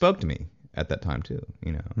that spoke to me at that time too,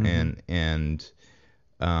 and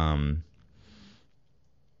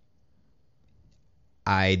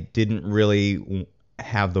I didn't really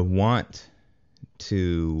have the want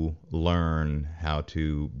to learn how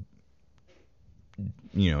to,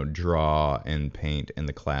 draw and paint in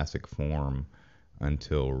the classic form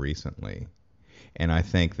until recently. And I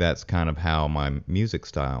think that's kind of how my music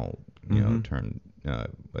style, turned.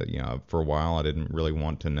 But for a while I didn't really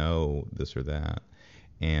want to know this or that.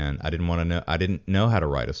 And I didn't know how to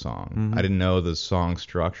write a song. I didn't know the song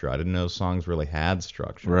structure. I didn't know songs really had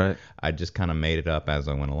structure. Right. I just kind of made it up as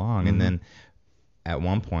I went along. And then at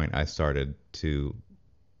one point I started to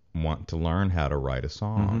want to learn how to write a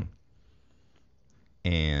song.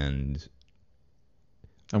 And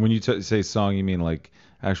when you say song, you mean like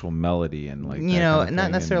actual melody and like that kind of thing,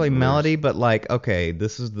 not necessarily and melody, but like, okay,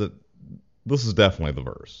 this is definitely the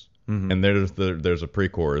verse. And there's a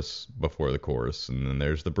pre-chorus before the chorus, and then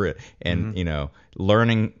there's the bridge. And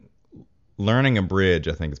learning a bridge,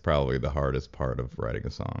 I think, is probably the hardest part of writing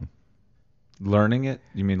a song. Learning it?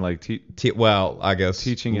 You mean like well, I guess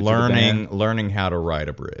teaching it to the band? Learning how to write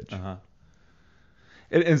a bridge.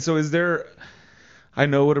 And so is there? I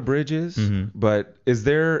know what a bridge is, but is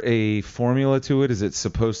there a formula to it? Is it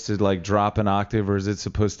supposed to like drop an octave, or is it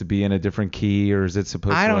supposed to be in a different key, or is it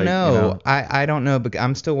supposed to? I don't like, know. I don't know, but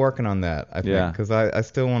I'm still working on that. I think because I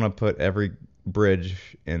still want to put every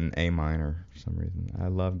bridge in A minor for some reason. I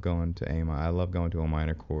love going to A minor. I love going to a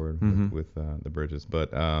minor chord with the bridges,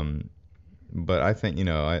 but I think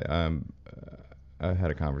I had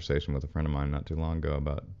a conversation with a friend of mine not too long ago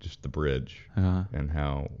about just the bridge and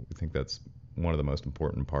how we think that's one of the most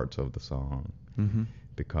important parts of the song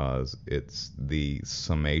because it's the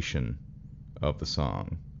summation of the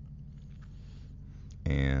song,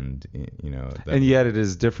 and and yet it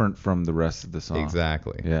is different from the rest of the song.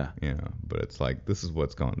 Exactly. Yeah. But it's like, this is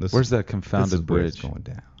what's going. Where's that confounded bridge going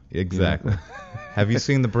down? Exactly. Have you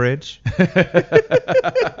seen the bridge?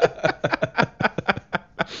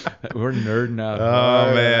 We're nerding out.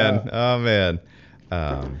 Oh man.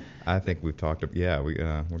 I think we've talked. Yeah,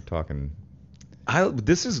 we're talking.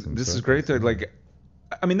 This is great though. Like,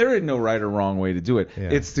 I mean, there ain't no right or wrong way to do it. Yeah.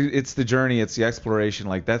 It's the journey, it's the exploration.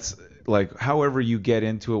 Like that's like however you get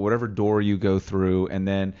into it, whatever door you go through, and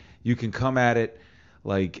then you can come at it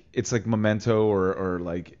like it's like Memento or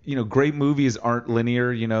like, you know, great movies aren't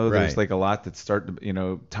linear. You know, there's Right. like a lot that start to, you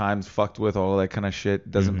know, time's fucked with, all that kind of shit.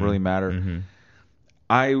 Doesn't really matter. Mm-hmm.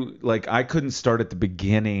 I couldn't start at the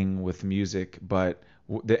beginning with music, but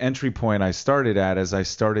the entry point I started at, as I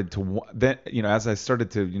started to then, you know, as I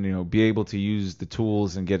started to, you know, be able to use the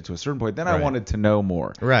tools and get it to a certain point, then I Right. wanted to know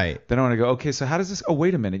more. Right. Then I want to go, okay, so how does this? Oh,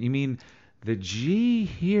 wait a minute, you mean the G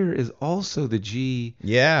here is also the G?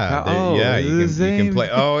 Yeah. Oh, yeah. it's You the can same. play.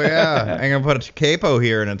 Oh yeah. I'm gonna put a capo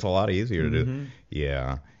here, and it's a lot easier to do. Mhm.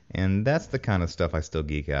 Yeah. And that's the kind of stuff I still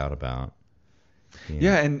geek out about.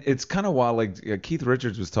 Yeah, and it's kind of wild. Like Keith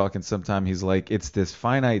Richards was talking sometime. He's like, it's this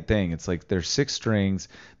finite thing. It's like there's 6 strings,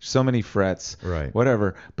 so many frets, Right.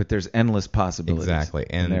 whatever, but there's endless possibilities. Exactly.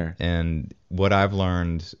 in there. And what I've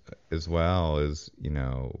learned as well is, you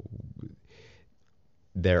know,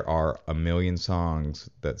 there are a million songs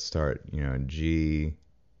that start, you know, G,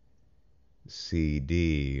 C,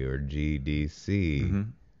 D or G, D, C,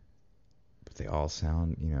 Mhm. but they all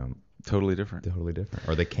sound, you know, Totally different. totally different,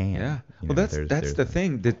 or they can. Yeah. You Well, know, that's there's the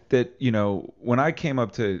thing that you know, when I came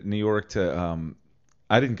up to New York to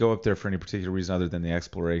I didn't go up there for any particular reason other than the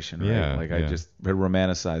exploration, right? Yeah, Like I yeah. just had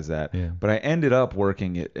romanticized that. Yeah. But I ended up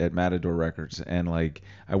working at Matador Records, and like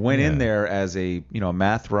I went in Yeah. there as a, you know, a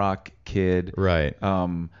math rock kid, Right.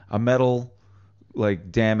 a metal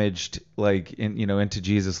like damaged like in, you know, into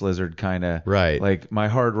Jesus Lizard kind of, Right. like my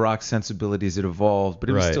hard rock sensibilities had evolved, but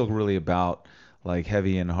it was Right. still really about like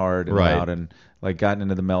heavy and hard and Right. loud and like gotten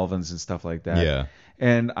into the Melvins and stuff like that. Yeah.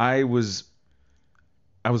 And I was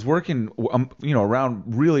working, you know, around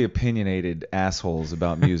really opinionated assholes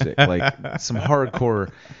about music, like some hardcore.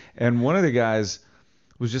 And one of the guys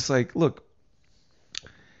was just like, look,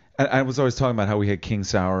 I was always talking about how we had King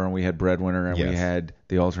Sour and we had Breadwinner and we Yes. had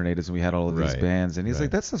the Alternatives and we had all of these Right. bands. And he's Right.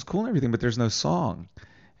 like, that sounds cool and everything, but there's no song.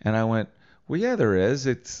 And I went, well, yeah, there is.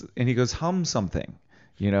 And he goes, hum something.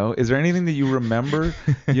 You know, is there anything that you remember?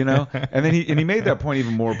 You know, and then he made that point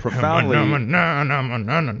even more profoundly.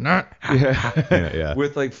 Yeah. Yeah, Yeah.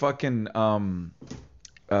 with like fucking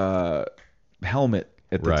Helmet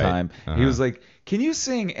at the Right. time. He Uh-huh. was like, can you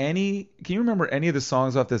remember any of the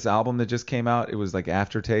songs off this album that just came out? It was like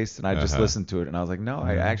Aftertaste, and I just Uh-huh. listened to it and I was like, no,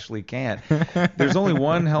 I actually can't. There's only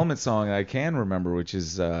one Helmet song I can remember, which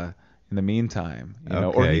is In the Meantime, you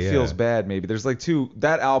know, or Okay, He yeah. Feels Bad maybe. There's like 2,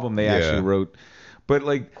 that album they Yeah. actually wrote. But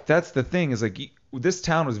like that's the thing, is like this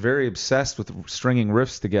town was very obsessed with stringing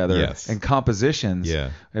riffs together Yes. and compositions. Yeah.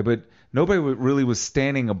 But nobody really was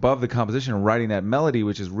standing above the composition and writing that melody,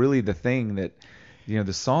 which is really the thing that, you know,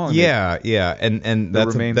 the song. Yeah, yeah, and that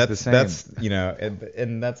that's remains that's the same. that's you know,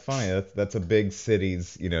 and that's funny. That's a big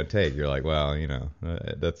city's, you know, take. You're like, well, you know,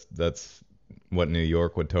 that's what New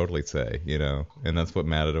York would totally say, you know, and that's what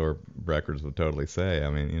Matador Records would totally say. I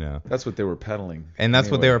mean, you know, That's what they were peddling. and that's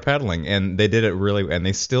what they anyway. were peddling, and they did it really, and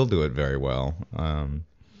they still do it very well.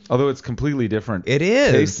 Although it's completely different. It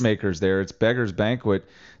is. Tastemakers there. It's Beggar's Banquet.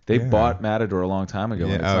 They Yeah. bought Matador a long time ago.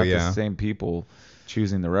 Yeah, And it's oh, not yeah. the same people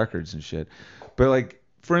choosing the records and shit. But like,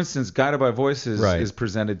 for instance, Guided by Voices Right. is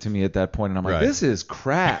presented to me at that point, and I'm like, Right. this is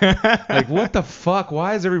crap. Like, what the fuck?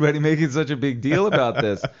 Why is everybody making such a big deal about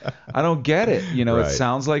this? I don't get it. You know, Right. it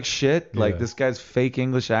sounds like shit. Like Yeah. this guy's fake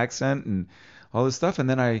English accent and all this stuff. And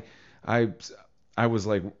then I was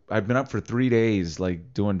like, I'd been up for 3 days,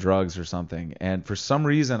 like doing drugs or something, and for some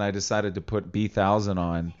reason I decided to put B1000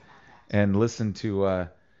 on and listen to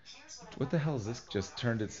what the hell is this? Just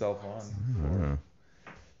turned itself on.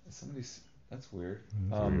 That's weird.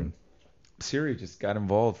 weird. Siri just got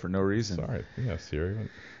involved for no reason. Sorry, yeah, Siri,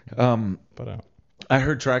 Um, put out. I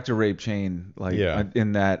heard Tractor Rape Chain like Yeah.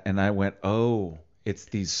 in that, and I went, oh, it's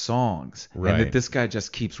these songs, and that Right. this guy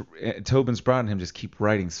just keeps Tobin Sprout and him just keep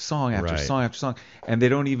writing song after Right. song after song, and they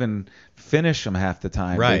don't even finish them half the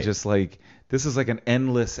time. They Right. just like, this is like an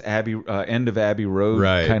endless end of Abbey Road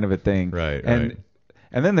Right. kind of a thing. Right, And right.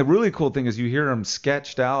 and then the really cool thing is you hear them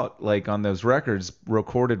sketched out like on those records,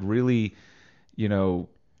 recorded really, you know,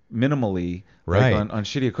 minimally, Right. like on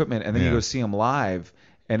shitty equipment, and then you Yeah. go see them live.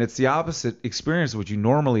 And it's the opposite experience of what you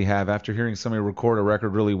normally have after hearing somebody record a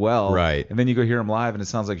record really well. Right. And then you go hear them live and it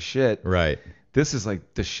sounds like shit. Right. This is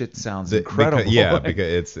like, the shit sounds incredible. Because, yeah, Like,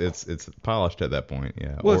 because it's polished at that point.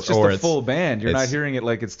 Yeah. well, it's just or a full band. You're not it's- hearing it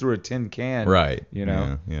like it's through a tin can. Right. You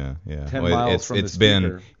know? Yeah. 10 Well, miles it's from the it's been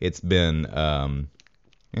speaker. it's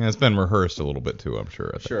been rehearsed a little bit too, I'm sure.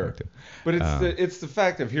 At that Sure. point, too. But it's the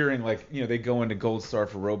fact of hearing, like, you know, they go into Gold Star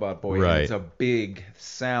for Robot Boy. Right. And it's a big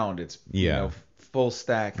sound. It's, you Yeah. know, full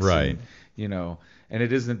stacks. Right. And, you know, and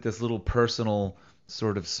it isn't this little personal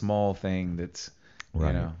sort of small thing that's, Right.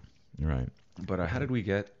 you know. Right. But how did we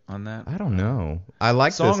get on that? I don't know. I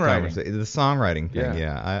like this Songwriting. conversation. The songwriting thing.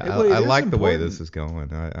 Yeah. Well, it I is like the way important. this is going.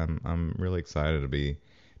 I'm really excited to be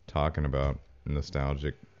talking about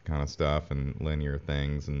nostalgic kind of stuff and linear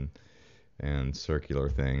things and circular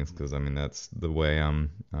things, because I mean that's the way I'm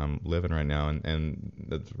living right now, and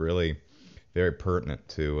that's really very pertinent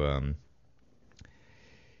to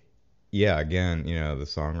again, the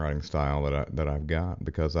songwriting style that I've got,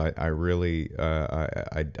 because I really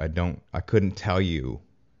I couldn't tell you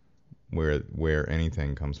where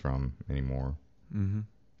anything comes from anymore. Mm-hmm.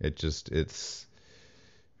 It's just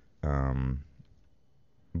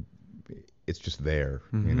there,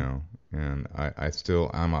 Mm-hmm. And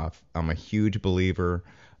I'm a huge believer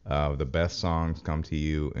of the best songs come to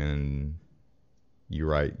you and you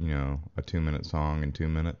write, a 2-minute song in 2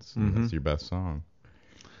 minutes, and Mm-hmm. that's your best song.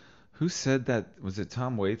 Who said that? Was it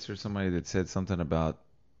Tom Waits or somebody that said something about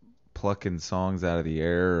plucking songs out of the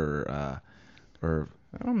air, or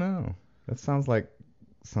I don't know. That sounds like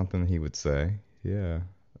something he would say. Yeah.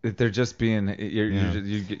 that they're just being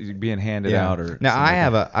you're being handed out, or now something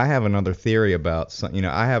like that? I have another theory about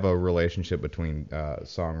I have a relationship between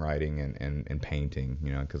songwriting and painting,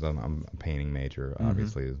 because I'm a painting major,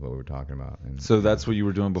 obviously, is what we were talking about. And So that's what you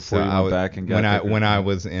were doing before so you I went was, back and got when I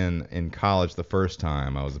was in college the first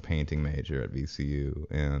time, I was a painting major at VCU,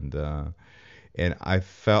 and I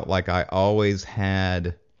felt like I always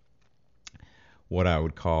had what I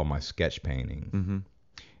would call my sketch painting. Mm-hmm.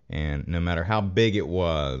 And no matter how big it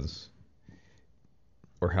was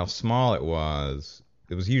or how small it was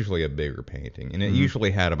usually a bigger painting. And it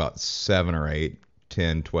usually had about 7 or 8,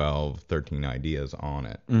 10, 12, 13 ideas on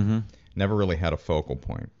it. Mm-hmm. Never really had a focal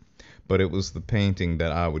point. But it was the painting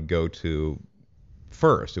that I would go to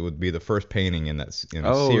first. It would be the first painting in that series.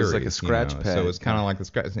 It was like a scratch pad. So it's kind of like the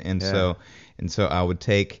scratch. And so I would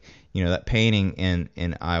take, that painting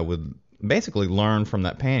and I would basically learn from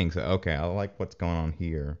that painting. So, okay, I like what's going on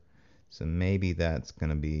here. So maybe that's going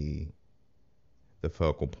to be the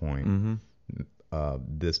focal point Mm-hmm. of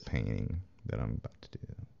this painting that I'm about to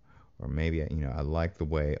do. Or maybe, I like the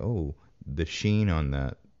way, the sheen on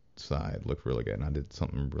that side looked really good. And I did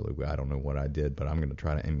something really good. I don't know what I did, but I'm going to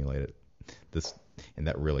try to emulate it. And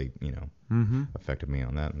that really, Mm-hmm. affected me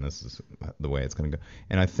on that. And this is the way it's going to go.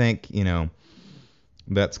 And I think,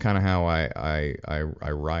 that's kind of how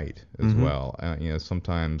I write as Mm-hmm. well.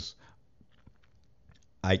 Sometimes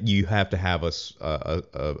you have to have a sketch.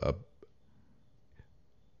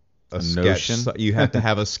 notion? You have to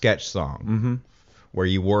have a sketch song Mm-hmm. where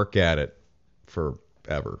you work at it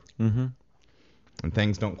forever, Mm-hmm. and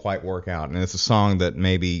things don't quite work out. And it's a song that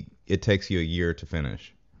maybe it takes you a year to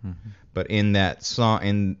finish. Mm-hmm. But in that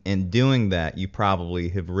song, in doing that, you probably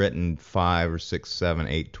have written 5 or 6, 7,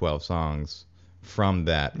 8, 12 songs from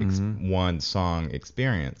that one song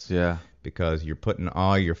experience. Yeah. Because you're putting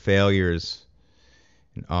all your failures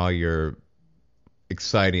and all your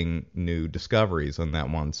exciting new discoveries on that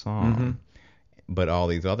one song. Mm-hmm. But all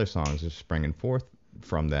these other songs are springing forth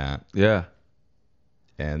from that. Yeah.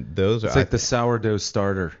 And those It's are like the sourdough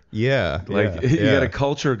starter. Yeah. Like yeah, you yeah. got a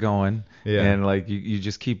culture going, Yeah. and like you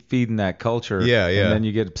just keep feeding that culture. Yeah, yeah. And then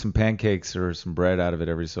you get some pancakes or some bread out of it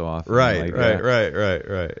every so often. Right, Like,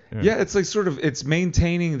 right. Yeah, it's like sort of it's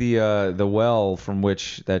maintaining the well from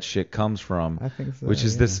which that shit comes from. I think so. Which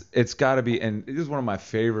is yeah. this? It's got to be, and this is one of my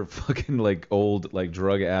favorite fucking like old like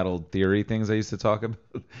drug-addled theory things I used to talk about.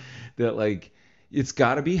 That like it's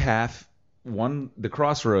got to be half the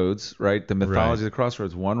crossroads, right? The mythology Right. of the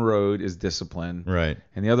crossroads. One road is discipline, Right.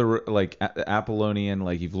 and the other like Apollonian,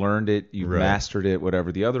 like you've learned it, you've Right. mastered it,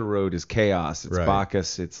 whatever. The other road is chaos. It's Right.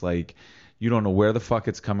 Bacchus. It's like you don't know where the fuck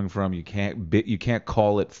it's coming from. You can't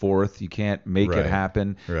call it forth. You can't make it Right.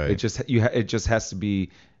 happen. Right. It just has to be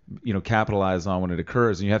capitalized on when it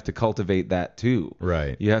occurs, and you have to cultivate that too.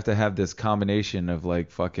 Right. You have to have this combination of like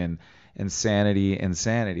fucking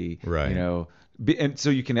insanity, Right. and so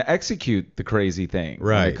you can execute the crazy thing when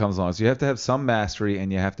Right. it comes along. So you have to have some mastery,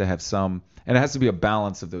 and you have to have some, and it has to be a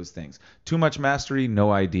balance of those things. Too much mastery,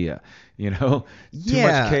 no idea. Too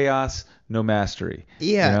Yeah. much chaos, no mastery.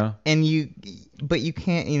 Yeah. And but you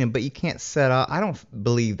can't set off. I don't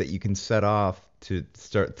believe that you can set off to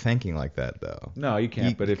start thinking like that, though. No, you can't.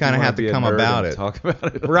 You but if kinda you have to to be come a nerd about and it. talk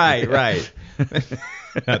about it, Right, yeah. right.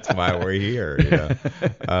 That's why we're here.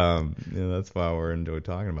 That's why we're enjoy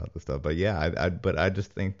talking about this stuff. But yeah, but I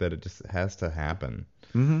just think that it just has to happen.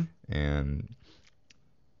 Mm-hmm.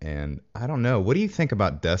 And I don't know. What do you think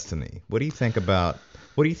about destiny? What do you think about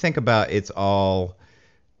it's all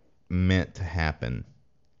meant to happen?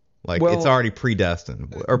 Like Well, it's already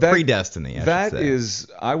predestined or that- predestiny. That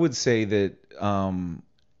is, I would say that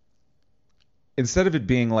instead of it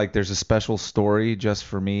being like there's a special story just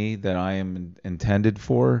for me that I am intended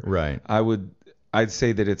for, right. I'd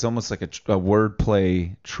say that it's almost like a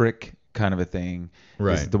wordplay trick kind of a thing.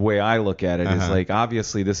 Right. Is the way I look at it is Uh-huh. like,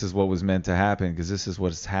 obviously this is what was meant to happen because this is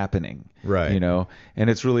what's happening. Right. You know, and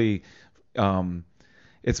it's really,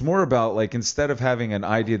 it's more about like, instead of having an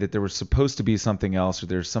idea that there was supposed to be something else or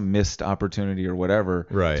there's some missed opportunity or whatever,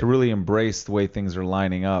 Right. to really embrace the way things are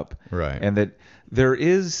lining up. Right. And that there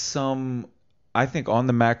is some, I think on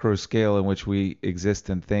the macro scale in which we exist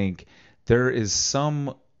and think, there is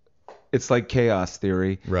some, it's like chaos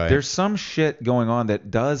theory. Right. There's some shit going on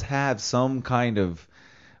that does have some kind of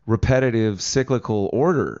repetitive cyclical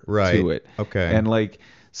order Right. to it. Okay. And like,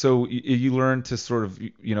 so you learn to sort of,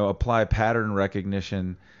 apply pattern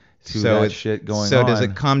recognition to that shit going on. So does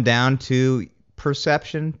it come down to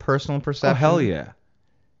perception, personal perception? Oh, hell yeah.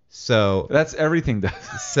 So That's everything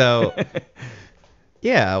does. So,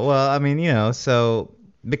 yeah, well, I mean, so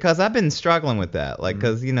because I've been struggling with that, like,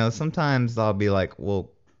 because sometimes I'll be like,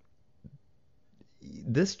 well,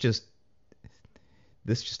 this just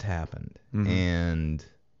happened, and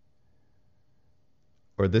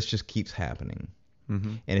or this just keeps happening,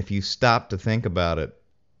 and if you stop to think about it,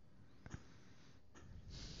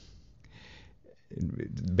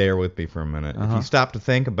 bear with me for a minute. If you stop to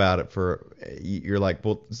think about it you're like,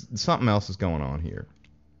 well, something else is going on here.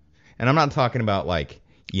 And I'm not talking about like,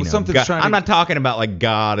 something's God, I'm not talking about like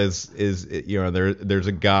God is there's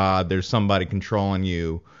a God, there's somebody controlling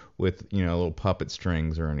you with, little puppet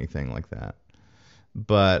strings or anything like that.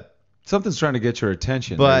 But something's trying to get your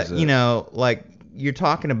attention. But, like you're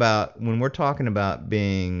talking about, when we're talking about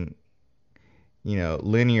being,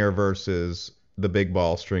 linear versus the big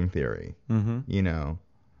ball string theory,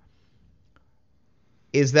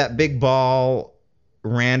 is that big ball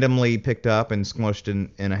randomly picked up and smushed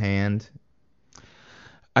in a hand?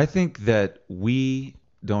 I think that we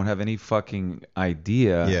don't have any fucking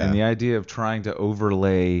idea, and the idea of trying to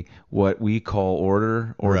overlay what we call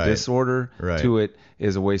order or disorder to it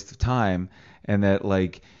is a waste of time, and that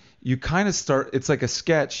like you kind of start, it's like a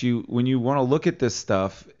sketch. When you want to look at this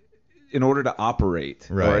stuff in order to operate,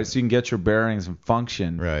 right? So you can get your bearings and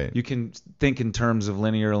function. Right. You can think in terms of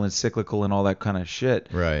linear and cyclical and all that kind of shit.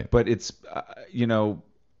 Right. But it's,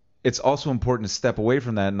 it's also important to step away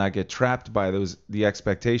from that and not get trapped by the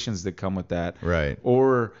expectations that come with that. Right.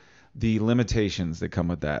 Or the limitations that come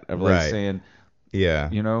with that. Of like saying, yeah.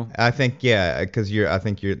 I think, because you're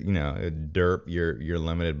derp, you're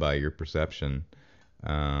limited by your perception.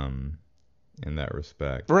 In that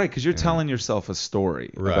respect, right? Because you're telling yourself a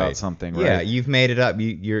story about something, right? Yeah, you've made it up.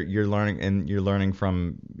 You're learning, and you're learning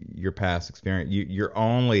from your past experience. You're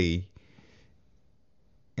only,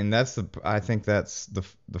 and I think that's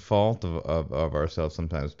the fault of ourselves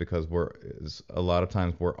sometimes, because a lot of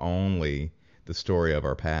times we're only the story of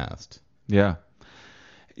our past. Yeah.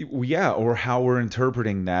 Yeah, or how we're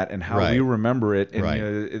interpreting that and how we remember it. And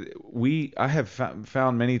I have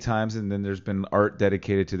found many times, and then there's been art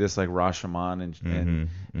dedicated to this, like Rashomon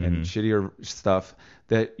and shittier stuff,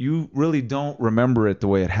 that you really don't remember it the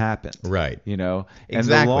way it happened. Right. And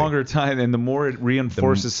Exactly. the longer time and the more it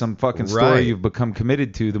reinforces some fucking story you've become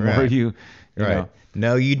committed to, the more you know.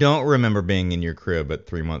 No, you don't remember being in your crib at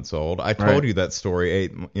 3 months old. I told you that story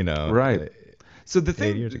Right. So the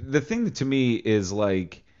thing that to me is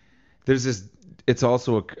like, there's this, it's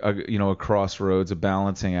also a crossroads, a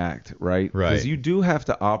balancing act, right? Right. Because you do have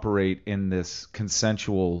to operate in this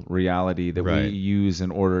consensual reality that we use in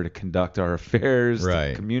order to conduct our affairs,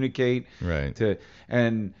 to communicate,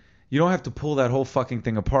 and you don't have to pull that whole fucking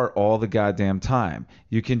thing apart all the goddamn time.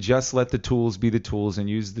 You can just let the tools be the tools and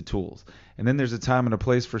use the tools. And then there's a time and a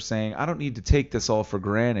place for saying, I don't need to take this all for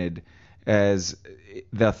granted as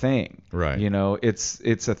the thing. Right.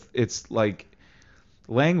 It's like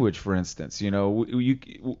language, for instance.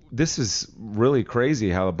 This is really crazy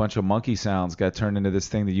how a bunch of monkey sounds got turned into this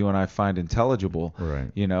thing that you and I find intelligible.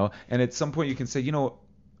 Right. And at some point you can say,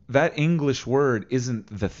 that English word isn't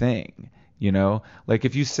the thing. Like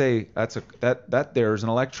if you say that there's an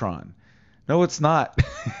electron. No, it's not.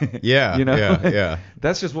 Yeah. Yeah.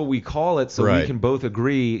 That's just what we call it, so we can both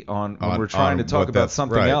agree on when we're trying to talk about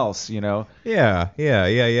something else. Yeah.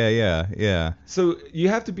 So you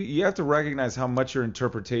have to recognize how much your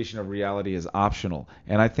interpretation of reality is optional,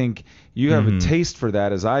 and I think you have a taste for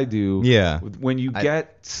that, as I do. Yeah. When you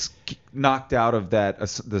get knocked out of that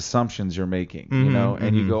the assumptions you're making,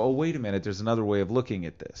 and you go, oh wait a minute, there's another way of looking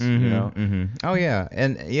at this. Oh yeah,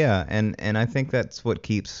 and I think that's what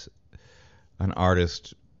keeps an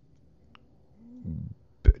artist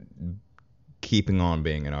keeping on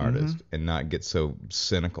being an artist Mm-hmm. and not get so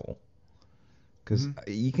cynical. Because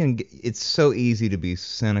it's so easy to be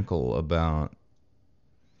cynical about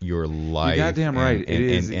your life. You're goddamn right. It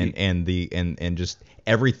is. And just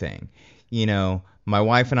everything. You know, my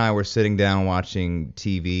wife and I were sitting down watching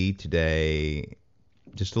TV today,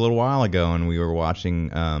 just a little while ago, and we were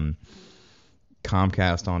watching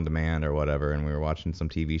Comcast On Demand or whatever, and we were watching some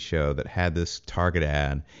TV show that had this Target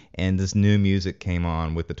ad, and this new music came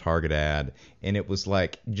on with the Target ad, and it was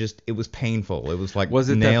like it was painful. It was like Was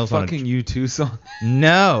it nails that on fucking U2 song?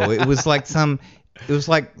 No, it was like some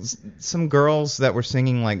girls that were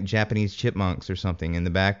singing like Japanese chipmunks or something in the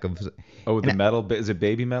back of. Oh, the metal. Is it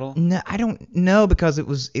baby metal? No, I don't know, because it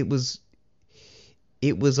was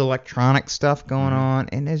electronic stuff going on,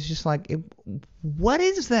 and it's just like, what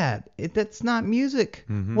is that? That's not music.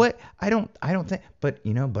 Mm-hmm. What? I don't think. But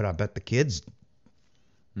I bet the kids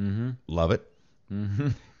love it. Mm-hmm.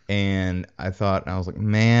 And I was like,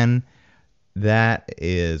 man, that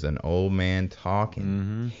is an old man talking.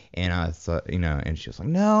 Mm-hmm. And I thought, and she was like,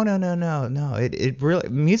 no. It really,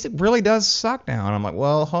 music really does suck now. And I'm like,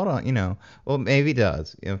 well, hold on, well, maybe it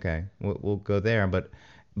does. Okay, we'll go there.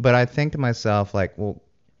 But I think to myself, like, well,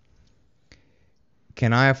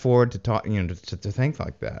 can I afford to talk, to think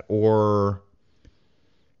like that? Or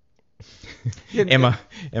am I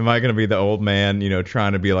going to be the old man,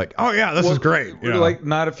 trying to be like, oh yeah, this is great. Like,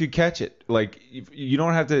 not if you catch it. Like, you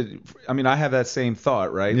don't have to. I mean, I have that same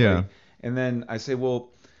thought, right? Yeah. Like, and then I say, well,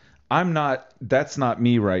 that's not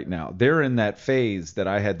me right now. They're in that phase that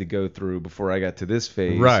I had to go through before I got to this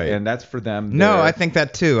phase. Right. And that's for them. No, I think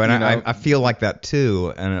that too. And I feel like that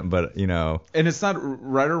too. But. And it's not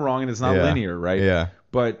right or wrong, and it's not linear, right? Yeah.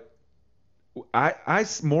 But I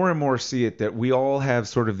more and more see it that we all have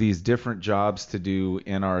sort of these different jobs to do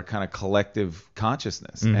in our kind of collective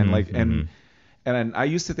consciousness. Mm-hmm, And I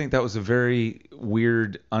used to think that was a very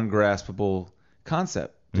weird, ungraspable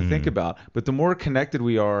concept to think about. But the more connected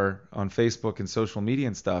we are on Facebook and social media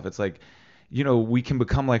and stuff, it's like, we can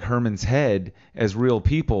become like Herman's Head as real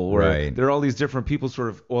people, where right. there are all these different people sort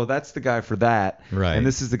of, well, that's the guy for that, right. and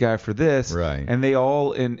this is the guy for this, right. and they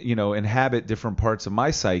all inhabit different parts of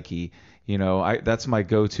my psyche. That's my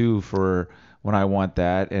go-to for when I want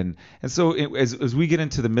that, and so as we get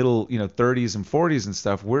into the middle, 30s and 40s and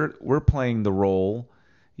stuff, we're playing the role,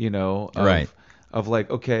 right. of like,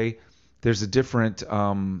 okay, there's a different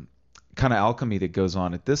kind of alchemy that goes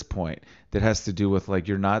on at this point that has to do with, like,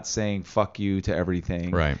 you're not saying fuck you to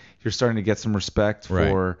everything. Right. You're starting to get some respect right.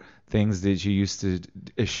 for things that you used to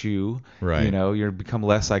eschew. Right. You become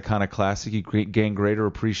less iconoclastic. You gain greater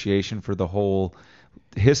appreciation for the whole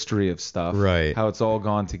history of stuff, right. how it's all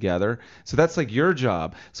gone together. So that's like your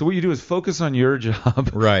job. So what you do is focus on your job,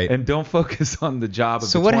 right, and don't focus on the job of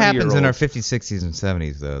so the 20-year-old. So what happens in our 50s, 60s, and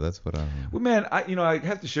 70s, though? That's what I. Well, man, I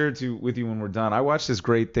have to share it with you when we're done. I watched this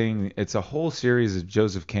great thing. It's a whole series of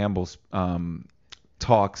Joseph Campbell's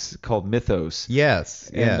talks called Mythos. Yes.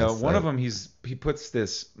 And one of them, he puts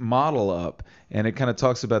this model up, and it kind of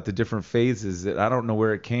talks about the different phases that I don't know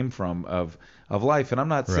where it came from of life. And I'm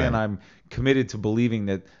not saying I'm committed to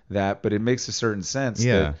believing that, but it makes a certain sense.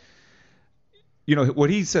 Yeah. That, what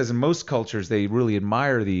he says, in most cultures, they really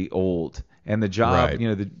admire the old and the job. Right.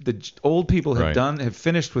 The old people have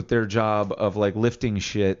finished with their job of, like, lifting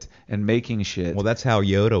shit and making shit. Well, that's how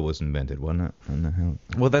Yoda was invented, wasn't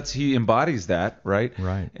it? Well, he embodies that, right?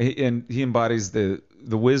 Right. And he embodies the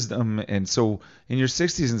wisdom. And so in your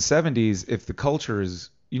 60s and 70s, if the culture is,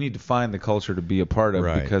 you need to find the culture to be a part of,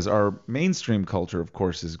 because our mainstream culture, of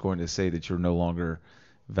course, is going to say that you're no longer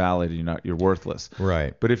valid, you're worthless.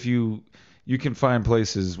 Right. But if you can find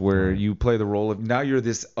places where you play the role of, now you're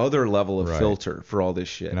this other level of filter for all this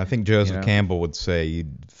shit. And I think Joseph Campbell would say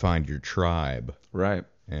you'd find your tribe. Right.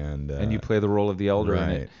 And you play the role of the elder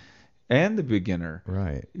in it, and the beginner.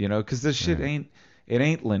 Right. Because this shit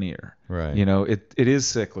ain't linear. Right. It is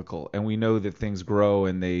cyclical, and we know that things grow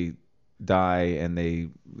and they die and they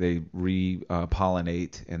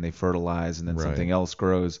repollinate and they fertilize, and then something else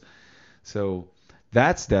grows. So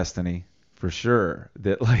that's destiny for sure.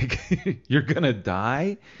 That, like, you're gonna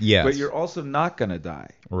die, but you're also not gonna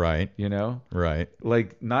die. Right. Right.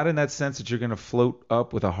 Like, not in that sense that you're gonna float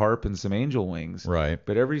up with a harp and some angel wings. Right.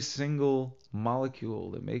 But every single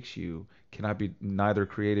molecule that makes you cannot be neither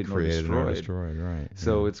created nor destroyed. Right.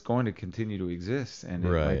 So it's going to continue to exist, and it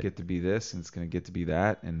might get to be this, and it's going to get to be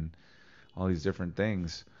that, and all these different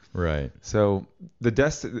things. Right. So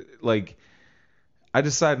I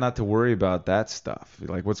decide not to worry about that stuff,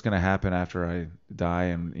 like what's going to happen after I die,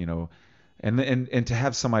 and and to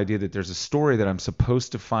have some idea that there's a story that I'm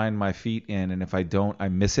supposed to find my feet in, and if I don't, I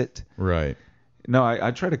miss it. Right. No,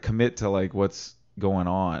 I try to commit to like what's going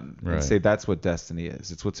on Right. and say that's what destiny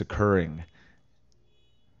is. It's what's occurring.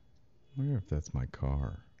 I wonder if that's my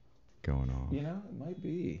car going off. You know, it might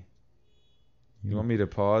be. You want me to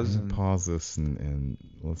pause? I'm gonna pause this and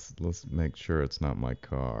let's make sure it's not my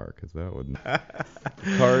car, because that would.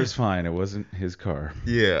 The car is fine. It wasn't his car.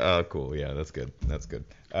 Yeah. Cool. Yeah. That's good. That's good.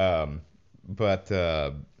 But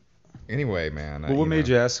anyway, man. Well, what made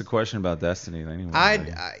you ask the question about destiny? Anyway, I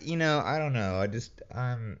don't know.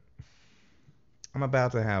 I'm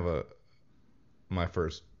about to have my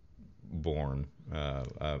first born. I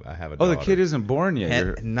have a daughter. Oh, the kid isn't born yet.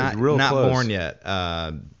 You're not real close. born yet.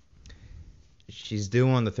 She's due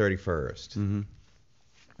on the 31st. Mm-hmm.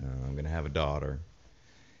 I'm gonna have a daughter,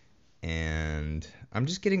 and I'm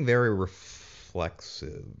just getting very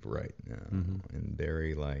reflexive right now, and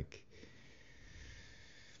very like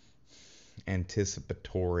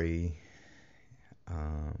anticipatory,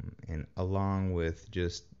 and along with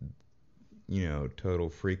just total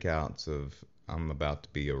freakouts of I'm about to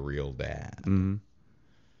be a real dad. Mm-hmm.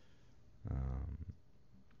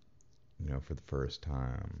 For the first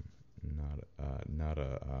time. Not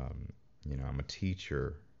a I'm a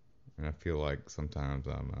teacher, and I feel like sometimes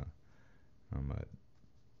I'm a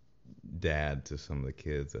dad to some of the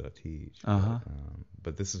kids that I teach. Uh-huh.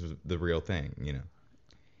 But this is the real thing,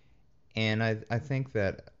 And I think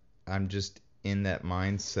that I'm just in that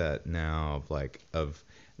mindset now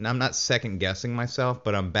and I'm not second guessing myself,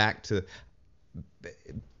 but I'm back to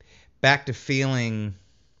feeling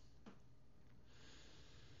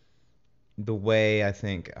the way I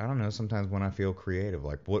think, I don't know, sometimes when I feel creative,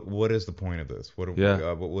 like what is the point of this? What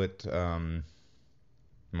am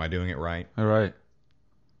I doing it right? All right.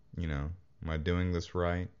 Am I doing this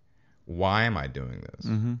right? Why am I doing this?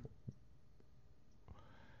 Mm-hmm.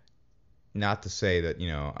 Not to say that,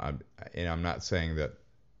 I'm not saying that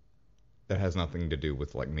has nothing to do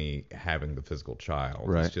with like me having the physical child.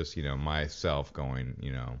 Right. It's just, myself going,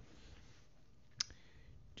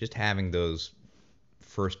 just having those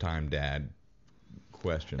first time dad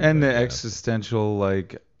questions. And the existential,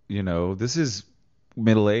 this is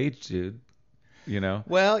middle age, dude.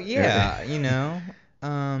 Well, yeah,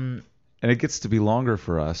 And it gets to be longer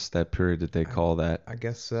for us, that period that they call that. I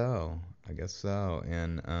guess so.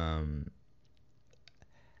 And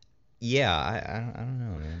yeah, I don't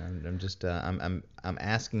know, man. I'm just I'm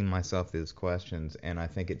asking myself these questions, and I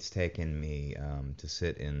think it's taken me to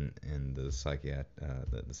sit in the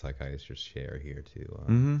psychiatrist's chair here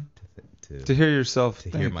to hear yourself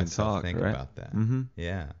hear myself think right? about that. Mm-hmm.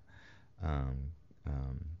 Yeah.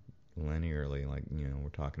 Linearly, like we're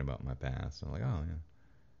talking about my past. I'm like, oh yeah.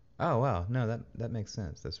 Oh wow, no, that makes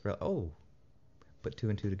sense. That's real. Oh, put two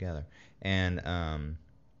and two together, and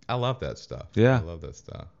I love that stuff. Yeah. I love that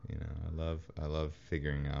stuff. I love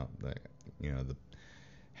figuring out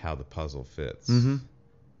how the puzzle fits. Mm-hmm.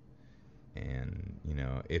 And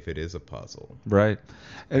if it is a puzzle. Right.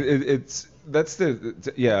 Again,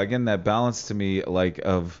 that balance to me,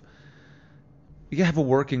 of you have a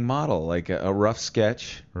working model, like a rough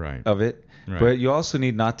sketch right. of it. Right. But you also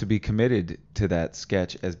need not to be committed to that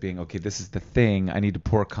sketch as being, okay, this is the thing. I need to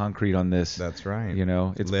pour concrete on this. That's right.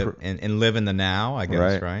 It's and live in the now, I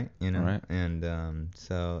guess, right? Right. And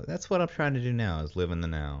so that's what I'm trying to do now, is live in the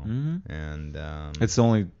now. Mm-hmm. And it's the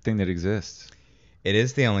only thing that exists. It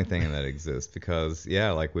is the only thing that exists because,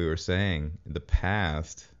 yeah, like we were saying, the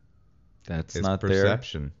past that's is not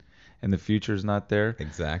perception. There. And the future's not there.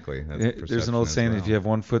 Exactly. That's There's an old saying well. that if you have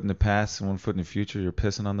one foot in the past and one foot in the future, you're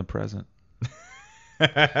pissing on the present.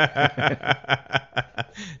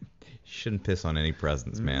 Shouldn't piss on any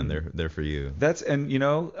presents, man. They're for you. There's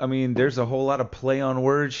a whole lot of play on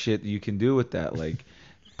word shit you can do with that, like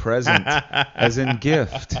present as in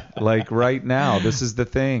gift, like right now. This is the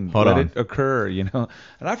thing. Let it occur, And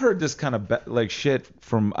I've heard this kind of shit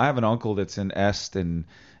from. I have an uncle that's in Est and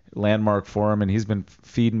Landmark Forum, and he's been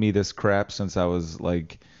feeding me this crap since I was a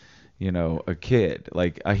kid.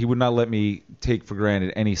 He would not let me take for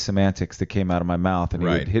granted any semantics that came out of my mouth, and he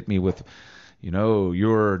would hit me with,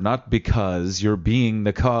 you're not because, you're being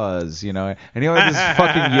the cause, And he always this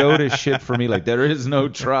fucking Yoda shit for me, like there is no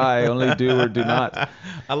try, only do or do not.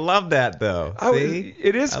 I love that though. See?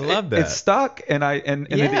 It is. I love that. It's stuck, and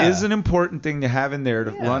it is an important thing to have in there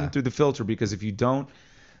to run through the filter, because if you don't,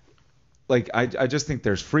 I just think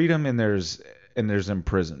there's freedom and there's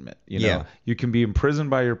imprisonment. You can be imprisoned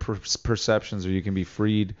by your perceptions, or you can be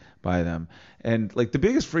freed by them. And the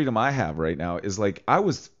biggest freedom I have right now is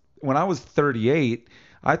when I was 38,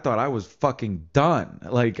 I thought I was fucking done.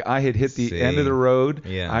 I had hit the end of the road.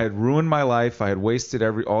 Yeah. I had ruined my life. I had wasted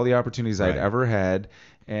all the opportunities I'd ever had,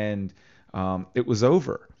 and it was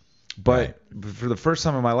over. But for the first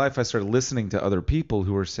time in my life, I started listening to other people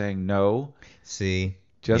who were saying, no, See,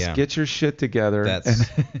 just get your shit together. That's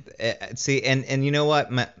see, and you know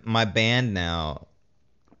what? My band now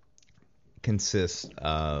consists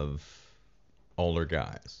of older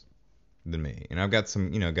guys than me, and I've got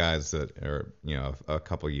some guys that are a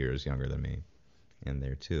couple years younger than me in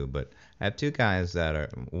there too. But I have two guys that are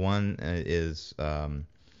one is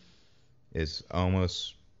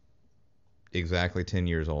almost exactly 10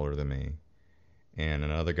 years older than me, and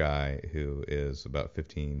another guy who is about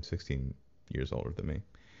 15, 16 years older than me.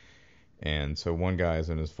 And so one guy's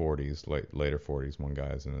in his 40s, later 40s, one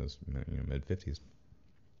guy's in his mid 50s.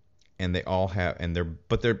 And they all have,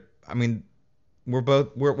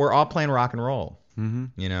 we're all playing rock and roll,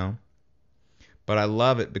 But I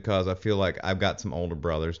love it because I feel like I've got some older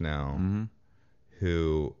brothers now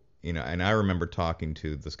who, and I remember talking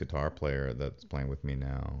to this guitar player that's playing with me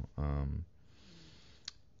now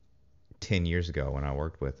 10 years ago when I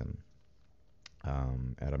worked with him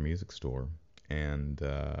at a music store. And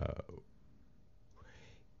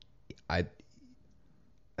I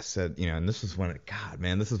said, and this was when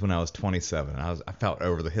this is when I was 27. I felt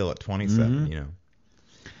over the hill at 27,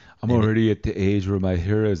 I'm already at the age where my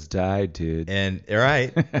heroes died, dude. And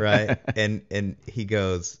right. and he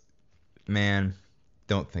goes, man,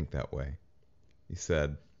 don't think that way. He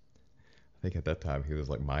said, I think at that time he was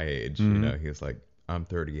like my age, he was like, I'm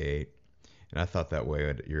 38, and I thought that way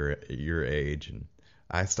at your age, and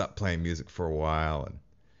I stopped playing music for a while, and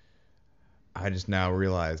I just now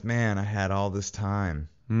realized, man, I had all this time.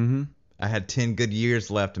 I had 10 good years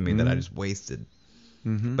left of me that I just wasted.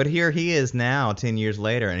 But here he is now, 10 years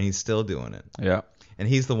later, and he's still doing it. Yeah. And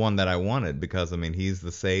he's the one that I wanted because, he's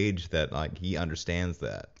the sage that, he understands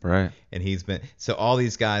that. Right. And so all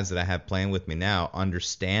these guys that I have playing with me now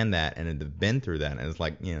understand that and have been through that. And it's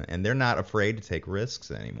like, and they're not afraid to take risks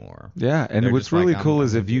anymore. Yeah. And They're what's really cool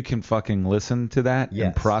is if you can fucking listen to that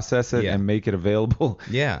and process it and make it available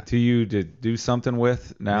to you to do something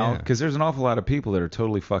with now. Because there's an awful lot of people that are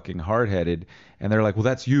totally fucking hard-headed and they're like, well,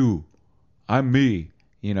 that's you. I'm me.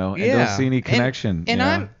 And don't see any connection.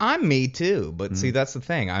 And I'm me too, but see, that's the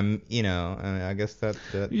thing. I'm, I guess that's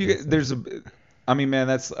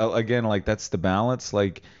again, like that's the balance.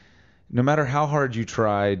 Like, no matter how hard you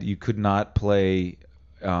tried, you could not play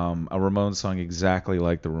a Ramones song exactly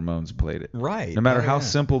like the Ramones played it. Right. No matter how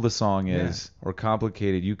simple the song is or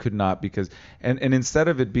complicated, you could not because and instead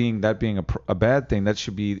of it being a bad thing, that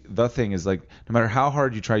should be the thing is like no matter how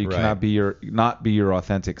hard you try, you cannot be your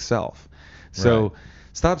authentic self. So.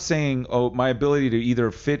 Stop saying, oh, my ability to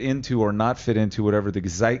either fit into or not fit into whatever the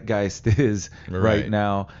zeitgeist is right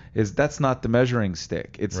now that's not the measuring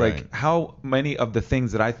stick. It's like how many of the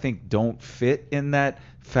things that I think don't fit in that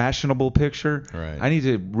fashionable picture, I need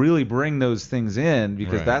to really bring those things in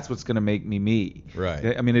because that's what's going to make me. Right.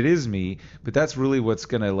 It is me, but that's really what's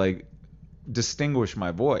going to like distinguish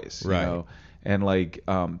my voice, you know? And like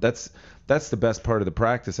that's the best part of the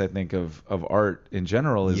practice, I think, of art in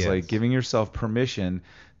general is like giving yourself permission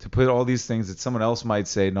to put all these things that someone else might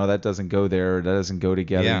say, no, that doesn't go there, or that doesn't go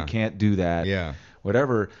together, you can't do that,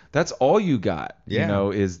 whatever. That's all you got,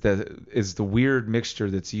 is the weird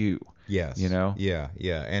mixture that's you. Yes. Yeah.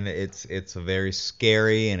 And it's a very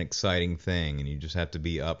scary and exciting thing, and you just have to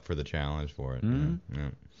be up for the challenge for it.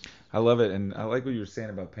 I love it, and I like what you were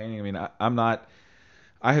saying about painting.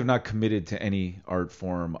 I have not committed to any art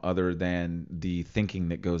form other than the thinking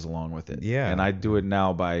that goes along with it. Yeah. And I do it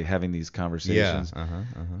now by having these conversations.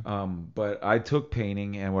 Yeah. But I took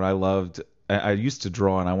painting, and what I loved, I used to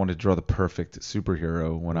draw, and I wanted to draw the perfect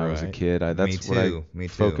superhero when I was a kid. That's what I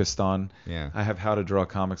focused on. Yeah. I have How to Draw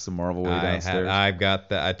Comics of Marvel way downstairs. I've got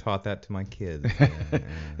that. I taught that to my kids.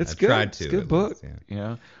 It's good. Tried to. It's a good book.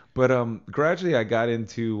 But gradually I got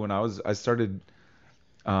into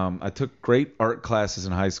I took great art classes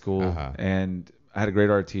in high school, and I had a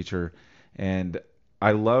great art teacher, and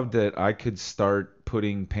I loved that I could start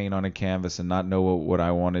putting paint on a canvas and not know what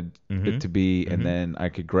I wanted it to be, and then I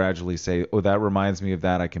could gradually say, oh, that reminds me of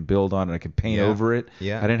that. I can build on it. I can paint over it.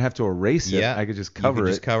 Yeah. I didn't have to erase it. I could just cover it.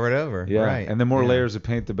 Just cover it over. Yeah. Right. And the more layers of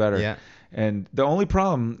paint, the better. Yeah. And the only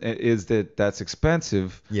problem is that that's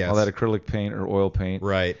expensive, all that acrylic paint or oil paint.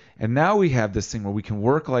 Right. And now we have this thing where we can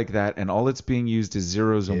work like that, and all it's being used is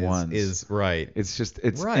zeros and ones. It's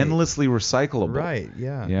endlessly recyclable. Right.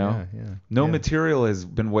 Yeah. No material has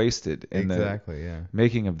been wasted in the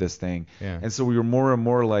making of this thing. Yeah. And so we were more and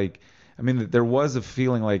more like, there was a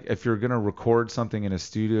feeling like if you're going to record something in a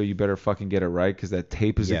studio, you better fucking get it right because that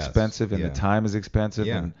tape is expensive and the time is expensive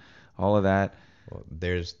and all of that. Well,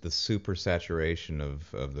 there's the super saturation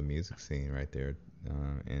of the music scene right there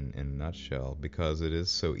in a nutshell, because it is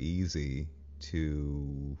so easy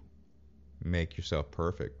to make yourself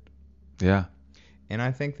perfect. Yeah. And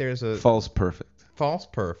I think there's a False perfect. false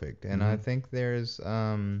perfect, and I think there's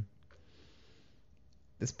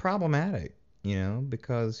it's problematic,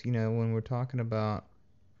 because when we're talking about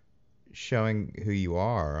showing who you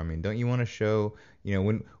are, I mean, don't you want to show,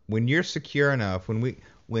 when you're secure enough, when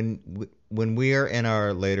we are in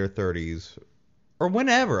our later 30s or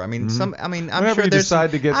whenever, I mean, I'm Whenever sure you there's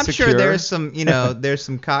decide some, to get I'm secure. sure there's some, there's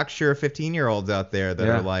some cocksure 15-year-olds out there that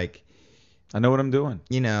Yeah. are like, I know what I'm doing.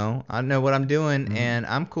 I know what I'm doing, and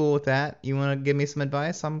I'm cool with that. You want to give me some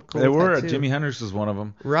advice? I'm cool with that too. Jimi Hendrix was one of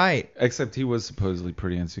them. Right. Except he was supposedly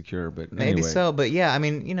pretty insecure, but Maybe anyway. so, but yeah, I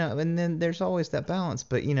mean, and then there's always that balance,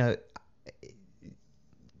 but you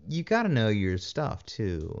got to know your stuff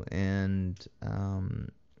too, and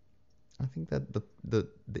I think that the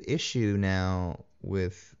issue now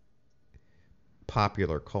with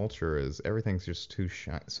popular culture is everything's just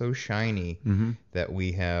so shiny that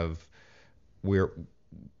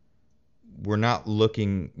we're not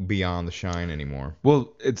looking beyond the shine anymore.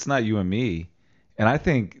 Well, it's not you and me. And I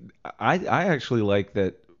think I actually like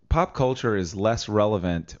that pop culture is less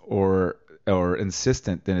relevant or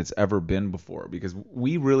insistent than it's ever been before, because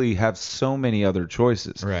we really have so many other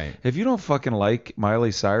choices. Right. If you don't fucking like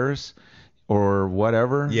Miley Cyrus or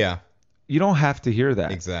whatever, Yeah. you don't have to hear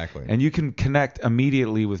that. Exactly. And you can connect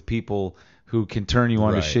immediately with people who can turn you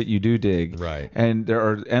on to Right. shit you do dig. Right. And there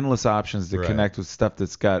are endless options to Right. connect with stuff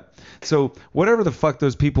that's got. So whatever the fuck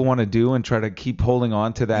those people want to do and try to keep holding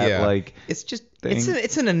on to that, Yeah. like, It's just thing.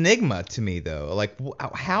 it's an enigma to me though. Like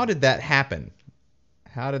how did that happen?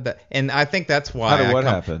 How did that? And I think that's why.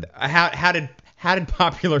 Happen? How did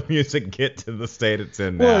popular music get to the state it's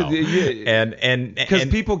in now? Well, yeah, and because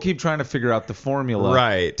people keep trying to figure out the formula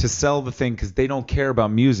Right. to sell the thing, because they don't care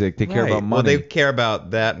about music, they care Right. about money. Well, they care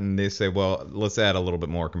about that, and they say, well, let's add a little bit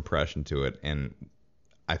more compression to it, and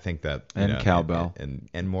I think that And cowbell.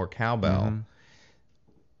 and more cowbell. Mhm.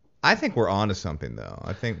 I think we're onto something though.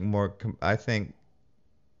 I think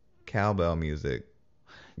cowbell music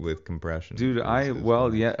with compression. Dude,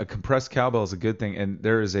 a compressed cowbell is a good thing, and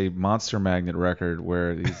there is a Monster Magnet record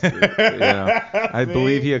where I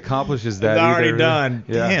believe he accomplishes that. It's already done.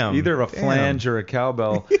 Yeah, Damn. either a flange or a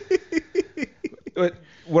cowbell. But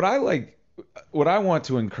what I want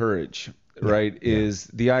to encourage, right, is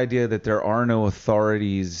the idea that there are no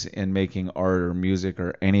authorities in making art or music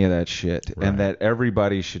or any of that shit, Right. and that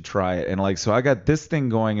everybody should try it. And so I got this thing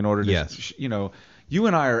going in order to, Yes. you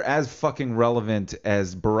and I are as fucking relevant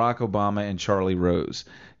as Barack Obama and Charlie Rose.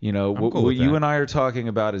 What cool with you that. and I are talking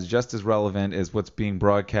about is just as relevant as what's being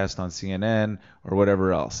broadcast on CNN or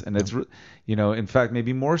whatever else. And it's, in fact,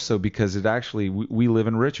 maybe more so, because it actually, we live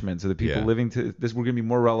in Richmond. So the people Yeah. living to this, we're going to be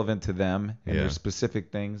more relevant to them and Yeah. their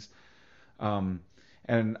specific things.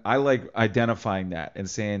 And I like identifying that and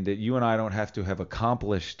saying that you and I don't have to have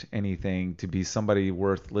accomplished anything to be somebody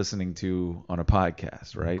worth listening to on a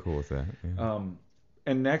podcast, right? I'm cool with that. Yeah.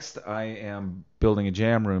 And next, I am building a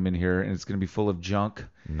jam room in here, and it's going to be full of junk.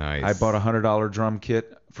 Nice. I bought a $100 drum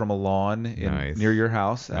kit from a lawn Nice. near your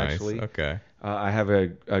house, Nice. actually. Okay. I have a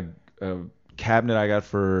cabinet I got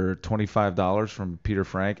for $25 from Peter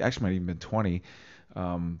Frank. Actually, might even been $20.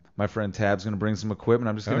 My friend Tab's going to bring some equipment.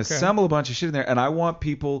 I'm just going to Okay. assemble a bunch of shit in there. And I want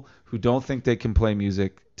people who don't think they can play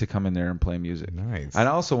music to come in there and play music. Nice. And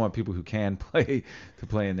I also want people who can play to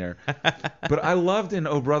play in there. But I loved in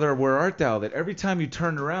Oh Brother, Where Art Thou that every time you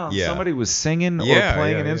turned around, Yeah. somebody was singing or Yeah,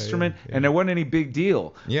 playing yeah, an yeah, instrument, yeah. and there wasn't any big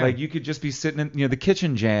deal. Yeah. Like you could just be sitting in, the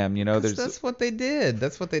kitchen jam. That's what they did.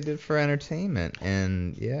 That's what they did for entertainment.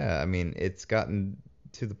 And yeah, I mean, it's gotten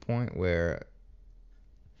to the point where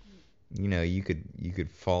you could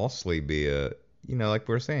falsely be a, like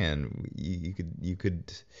we're saying, you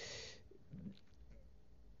could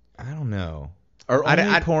I don't know. Are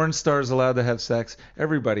only porn stars allowed to have sex?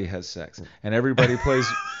 Everybody has sex, and everybody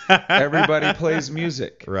plays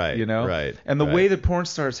music. Right, right, And the right. way that porn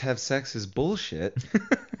stars have sex is bullshit,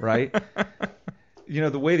 right?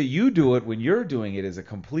 The way that you do it when you're doing it is a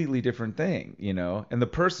completely different thing, And the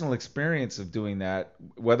personal experience of doing that,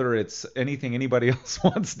 whether it's anything anybody else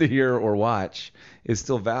wants to hear or watch, is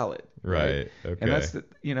still valid. Right. Okay. And that's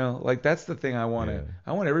that's the thing I want to. Yeah.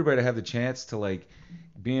 I want everybody to have the chance to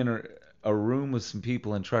be in a room with some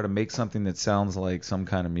people and try to make something that sounds like some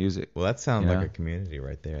kind of music. Well, that sounds Yeah. like a community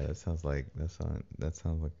right there. That sounds like a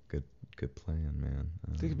good plan, man.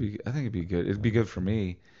 I think it'd be good. It'd be good for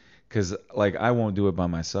me, because I won't do it by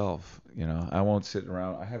myself. I won't sit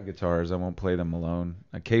around. I have guitars. I won't play them alone.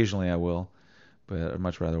 Occasionally I will, but I'd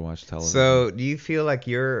much rather watch television. So, do you feel like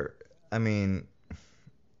you're? I mean,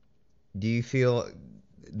 do you feel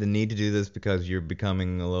the need to do this because you're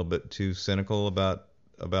becoming a little bit too cynical about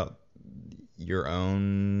your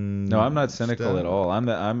own? No, I'm not cynical stuff? at all.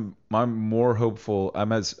 I'm more hopeful. I'm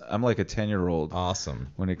like a 10-year-old Awesome.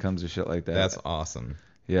 when it comes to shit like that. That's awesome.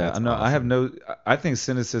 Yeah, That's no, awesome. I have no. I think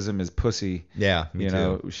cynicism is pussy. Yeah, me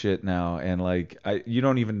too. Shit now, and like you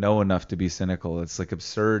don't even know enough to be cynical. It's like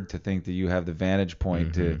absurd to think that you have the vantage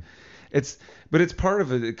point to. But it's part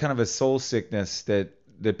of a kind of a soul sickness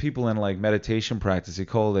that people in like meditation practice, they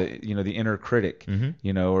call it, the inner critic,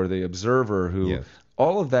 or the observer who. Yes.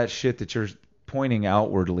 All of that shit that you're pointing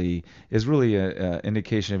outwardly is really a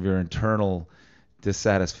indication of your internal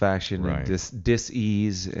dissatisfaction Right. and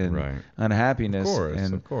dis-ease and Right. unhappiness.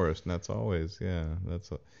 Of course, and that's always, yeah.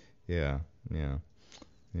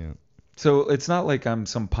 So it's not like I'm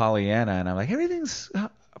some Pollyanna and I'm like, everything's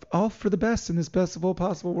all for the best in this best of all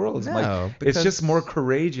possible worlds. I'm No, like, it's because- just more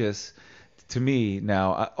courageous to me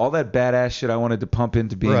now. All that badass shit I wanted to pump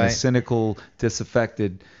into being a Right. cynical,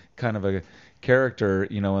 disaffected kind of a character,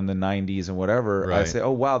 in the 90s and whatever, I Right. say,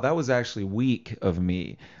 oh, wow, that was actually weak of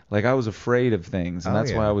me. Like, I was afraid of things, and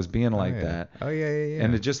that's why I was being like that. Oh, yeah.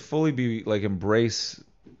 And to just fully be, like, embrace,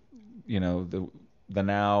 the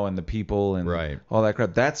now and the people and Right. all that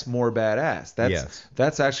crap, that's more badass. Yes.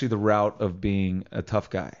 That's actually the route of being a tough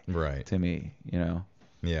guy Right. to me,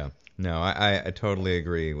 Yeah. No, I totally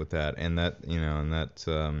agree with that, and that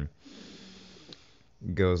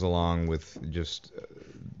goes along with just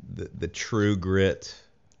the true grit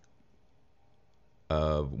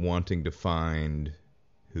of wanting to find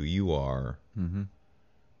who you are,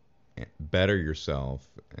 better yourself,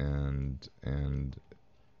 and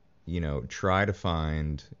try to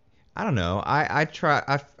find. I don't know. I try.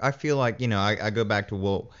 I feel like I go back to,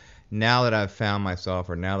 well, now that I've found myself,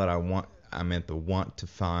 or now that I'm at the want to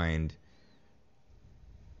find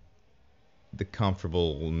the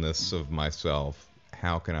comfortableness of myself,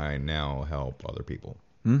 how can I now help other people?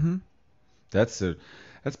 Mm-hmm. That's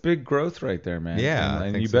big growth right there, man. Yeah, I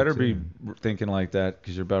and think you so better too. be thinking like that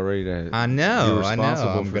because you're about ready to. I know. Be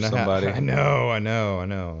responsible I'm for gonna somebody. I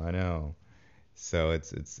know. So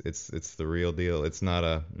it's the real deal. It's not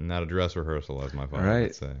a dress rehearsal, as my father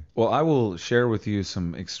would say. Well, I will share with you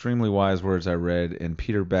some extremely wise words I read in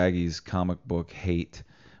Peter Baggy's comic book Hate,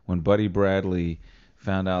 when Buddy Bradley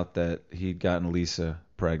found out that he'd gotten Lisa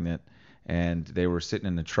pregnant, and they were sitting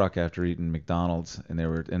in the truck after eating McDonald's,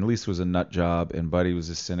 and Lisa was a nut job, and Buddy was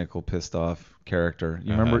a cynical, pissed off character.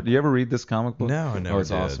 You remember? Do you ever read this comic book? No, I never Oh, it's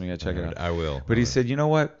did. awesome. You gotta check it out. I will. But he said, you know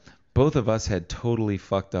what? Both of us had totally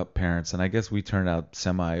fucked up parents, and I guess we turned out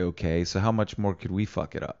semi-okay, so how much more could we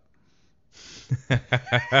fuck it up?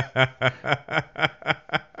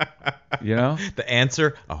 The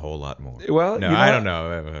answer, a whole lot more. Well, no, I don't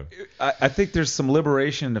know. I think there's some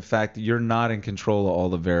liberation in the fact that you're not in control of all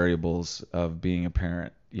the variables of being a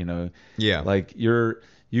parent. Yeah. Like you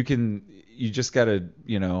just gotta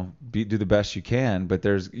do the best you can, but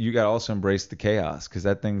you gotta also embrace the chaos, because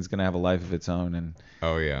that thing's gonna have a life of its own, and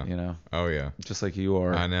Oh yeah. Oh yeah. just like you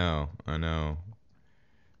are. I know.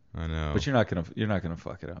 But you're not gonna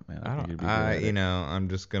fuck it up, man. I think you'd be good at it. I'm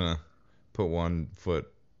just gonna put one foot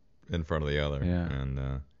in front of the other, Yeah.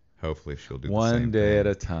 and hopefully she'll do the same One day thing. at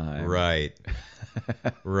a time. Right.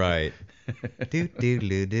 Right.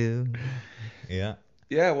 do. Yeah.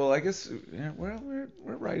 Yeah, well, I guess we're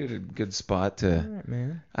right at a good spot to. All right,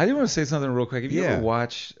 man. I do want to say something real quick. Have you Yeah. ever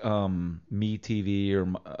watched Me TV or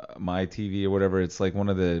My TV or whatever? It's like one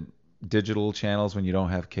of the digital channels when you don't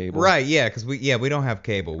have cable. Right. Yeah. Because we don't have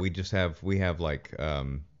cable. We have like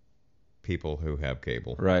people who have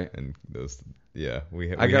cable. Right. And those. Yeah. We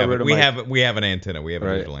have an antenna. We have a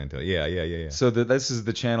Right. digital antenna. Yeah. So this is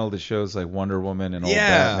the channel that shows like Wonder Woman and old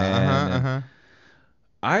Yeah. Batman. and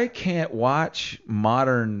I can't watch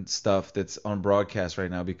modern stuff that's on broadcast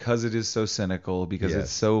right now because it is so cynical, because Yes.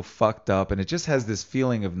 it's so fucked up, and it just has this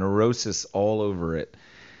feeling of neurosis all over it.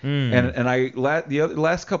 Mm. And the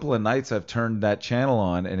last couple of nights I've turned that channel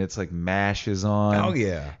on, and it's like MASH is on. Oh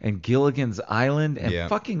yeah. And Gilligan's Island and Yeah.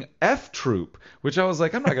 fucking F Troop, which I was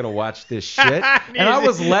like, I'm not gonna watch this shit. And I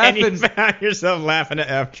was laughing. And you found yourself laughing at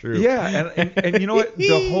F Troop. Yeah, and you know what?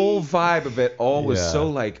 The whole vibe of it all was Yeah. so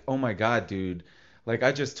like, oh my god, dude. Like,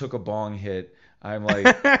 I just took a bong hit. I'm like,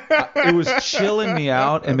 it was chilling me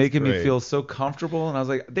out and making me great. feel so comfortable. And I was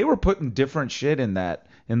like, they were putting different shit in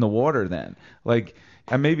the water then. Like,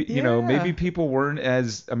 and maybe, maybe people weren't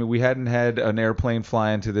we hadn't had an airplane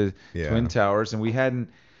fly into the Twin Towers, and we hadn't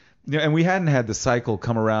had the cycle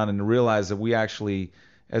come around and realize that we actually,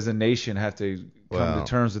 as a nation, have to come to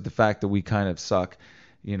terms with the fact that we kind of suck.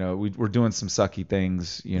 We're doing some sucky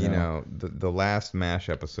things. The last MASH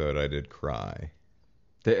episode I did cry.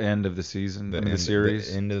 The end of the season, the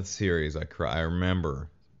series. The end of the series, I remember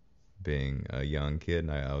being a young kid,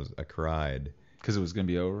 and I cried. Because it was going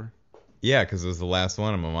to be over? Yeah, because it was the last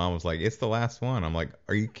one, and my mom was like, "It's the last one." I'm like,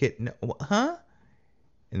 "Are you kidding? No, huh?"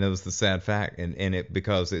 And that was the sad fact, and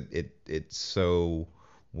because it so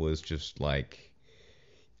was just like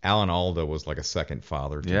Alan Alda was like a second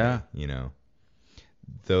father to me, you know.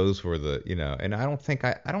 Those were the, you know, and I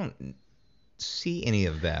don't see any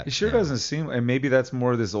of that. It sure doesn't seem, and maybe that's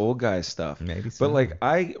more of this old guy stuff. Maybe so. But like,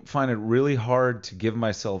 I find it really hard to give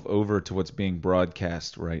myself over to what's being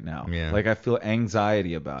broadcast right now. Yeah. Like, I feel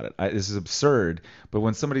anxiety about it. This is absurd, but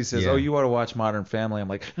when somebody says, "Oh, you ought to watch Modern Family," I'm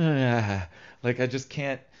like, like I just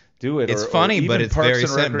can't do it. It's funny, but it's very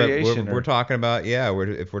sad. But we're talking about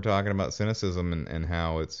if we're talking about cynicism and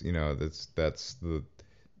how it's, you know,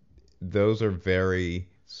 those are very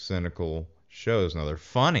cynical shows. Now they're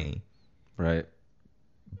funny. Right.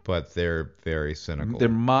 But they're very cynical. They're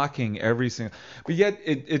mocking every single. But yet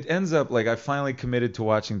it ends up like I finally committed to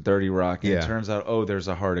watching 30 Rock, and it turns out, oh, there's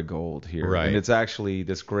a heart of gold here. Right. And it's actually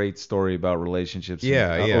this great story about relationships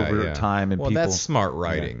over time and people. Well, that's smart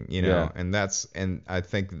writing, you know, and I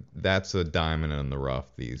think that's a diamond in the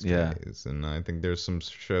rough these days. And I think there's some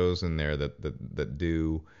shows in there that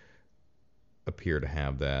do appear to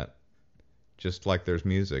have that. Just like there's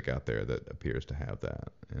music out there that appears to have that,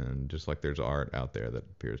 and just like there's art out there that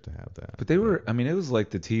appears to have that. But they were, I mean, it was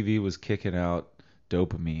like the TV was kicking out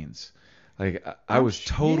dopamines. Like I was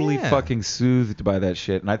totally fucking soothed by that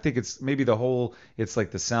shit, and I think it's maybe it's like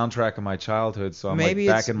the soundtrack of my childhood. So I'm like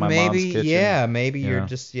back in my mom's kitchen. Yeah, maybe you're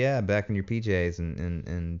just back in your PJs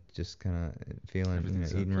and just kind of feeling, you know,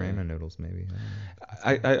 eating ramen noodles maybe.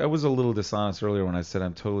 I was a little dishonest earlier when I said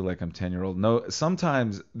I'm totally like I'm 10-year-old. No,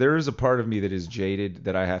 sometimes there is a part of me that is jaded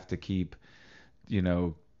that I have to keep, you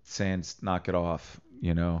know, saying knock it off,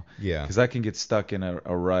 you know. Yeah. Because I can get stuck in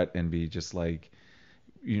a rut and be just like,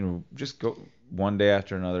 you know, just go one day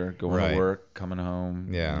after another, going to work, coming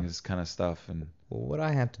home, this kind of stuff. And well, what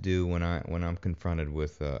I have to do when I'm confronted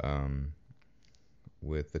with a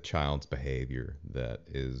child's behavior that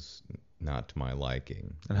is not to my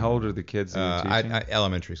liking. And how old are the kids that you're teaching?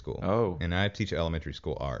 Elementary school. Oh. And I teach elementary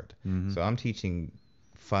school art. Mm-hmm. So I'm teaching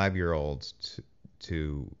 5-year-olds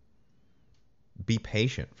to be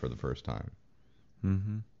patient for the first time.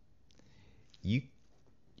 Mm-hmm.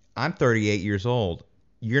 I'm 38 years old.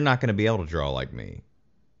 You're not going to be able to draw like me.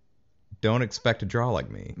 Don't expect to draw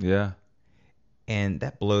like me. Yeah. And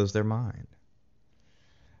that blows their mind.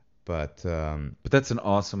 But that's an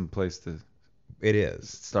awesome place to. It is.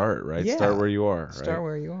 Start, right? Yeah. Start where you are. Right? Start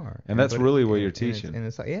where you are. And that's really what you're teaching. And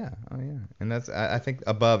it's like, yeah. Oh, yeah. And that's, I think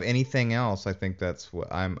above anything else, I think that's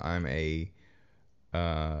what I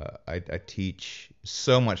teach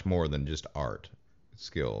so much more than just art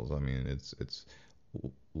skills. I mean, it's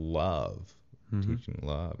love. Mm-hmm. Teaching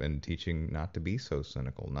love and teaching not to be so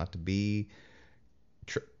cynical, not to be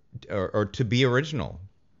or to be original.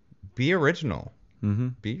 Be original. Mm-hmm.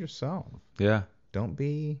 Be yourself. Yeah. Don't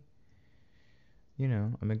be, you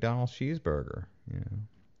know, a McDonald's cheeseburger, you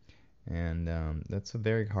know. And that's a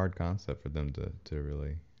very hard concept for them to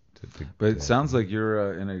really But it sounds like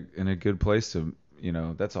you're in a good place to, you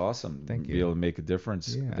know, that's awesome. Thank you. Be able to make a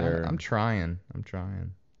difference there. I'm trying.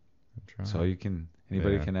 That's all you can.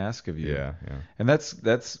 Anybody can ask of you. Yeah. And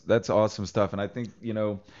that's awesome stuff. And I think, you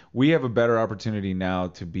know, we have a better opportunity now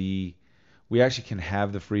to be. We actually can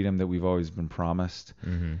have the freedom that we've always been promised.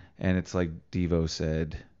 Mm-hmm. And it's like Devo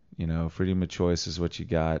said, you know, freedom of choice is what you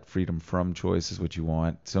got. Freedom from choice is what you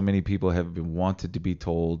want. So many people have been wanted to be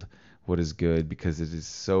told what is good because it is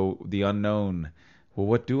so the unknown. Well,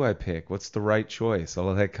 what do I pick? What's the right choice? All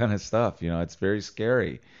of that kind of stuff. You know, it's very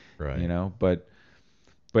scary. Right. You know, but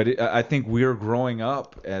I think we're growing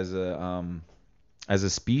up as a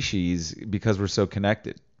species because we're so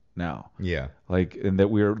connected now. Yeah. Like, and that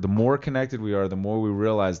the more connected we are, the more we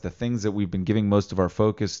realize the things that we've been giving most of our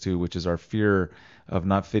focus to, which is our fear of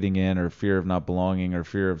not fitting in or fear of not belonging or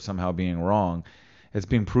fear of somehow being wrong, it's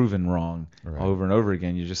being proven wrong over and over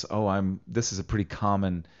again. You just, this is a pretty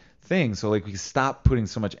common thing. So like we stop putting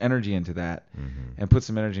so much energy into that and put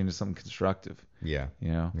some energy into something constructive. Yeah.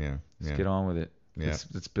 You know? Yeah. Let's get on with it. Yeah.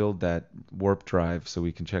 Let's build that warp drive so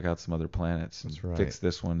we can check out some other planets and fix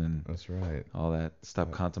this one and all that.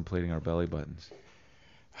 Stop contemplating our belly buttons.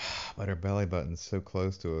 But our belly button's so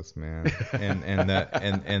close to us, man. and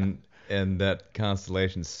that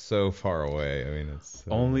constellation's so far away. I mean, it's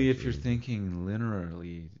so only if you're thinking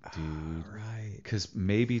linearly, dude. Right. Because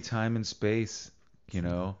maybe time and space, you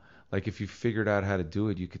know, like if you figured out how to do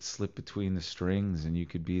it, you could slip between the strings and you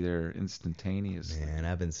could be there instantaneously. Man,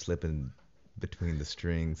 I've been slipping between the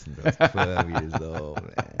strings since I was 12 years old,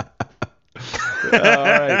 man. All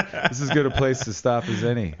right. This is as good a place to stop as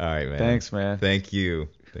any. All right, man. Thanks, man. Thank you.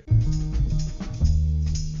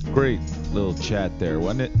 Great little chat there,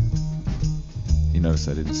 wasn't it? You notice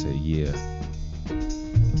I didn't say yeah.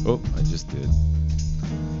 Oh, I just did.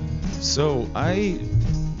 So I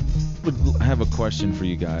would have a question for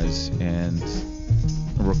you guys and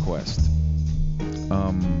a request.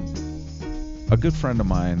 A good friend of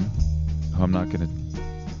mine, who I'm not going to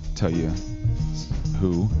tell you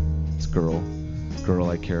who, it's a girl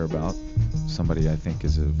I care about, somebody I think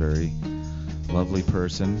is a very lovely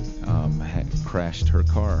person, had crashed her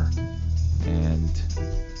car and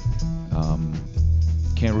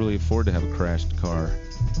can't really afford to have a crashed car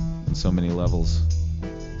on so many levels.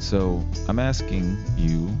 So I'm asking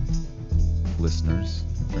you, listeners,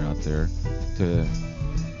 if you're out there, to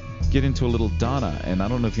get into a little dana. And I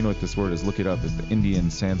don't know if you know what this word is. Look it up. It's the Indian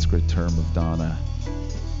Sanskrit term of dana.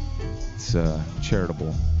 It's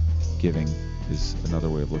charitable giving is another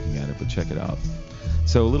way of looking at it, but check it out.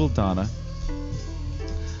 So a little dana.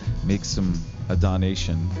 Make a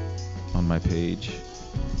donation on my page.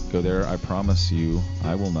 Go there. I promise you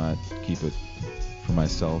I will not keep it for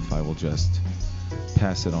myself. I will just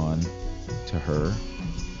pass it on to her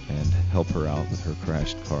and help her out with her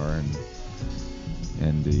crashed car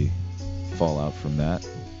and the fallout from that.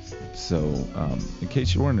 So in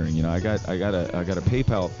case you're wondering, I got a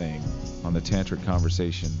PayPal thing on the Tantric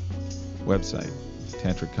Conversation website,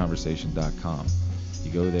 tantricconversation.com.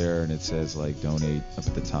 You go there and it says like donate up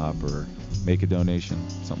at the top or make a donation,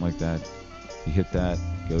 something like that. You hit that,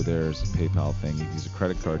 go there, there's a PayPal thing. You use a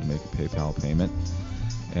credit card to make a PayPal payment.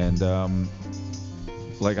 And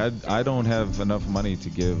I don't have enough money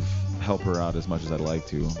to help her out as much as I'd like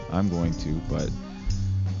to. I'm going to, but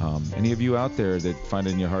any of you out there that find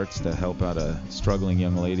it in your hearts to help out a struggling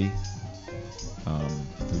young lady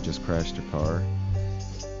who just crashed her car,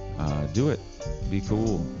 do it. Be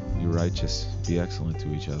cool. Be righteous. Be excellent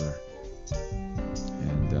to each other.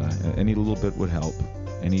 And any little bit would help.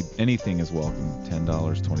 Anything is welcome. $10,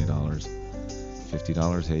 $20,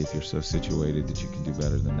 $50. Hey, if you're so situated that you can do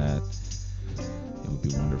better than that, it would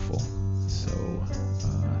be wonderful. So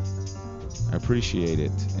I appreciate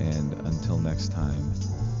it. And until next time,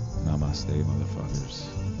 namaste, motherfuckers.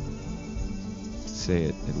 Say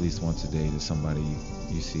it at least once a day to somebody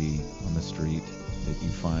you see on the street that you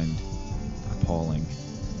find appalling.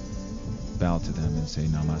 Bow to them and say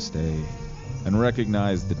namaste. And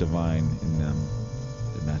recognize the divine in them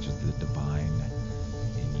that matches the divine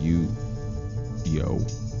in you. Yo.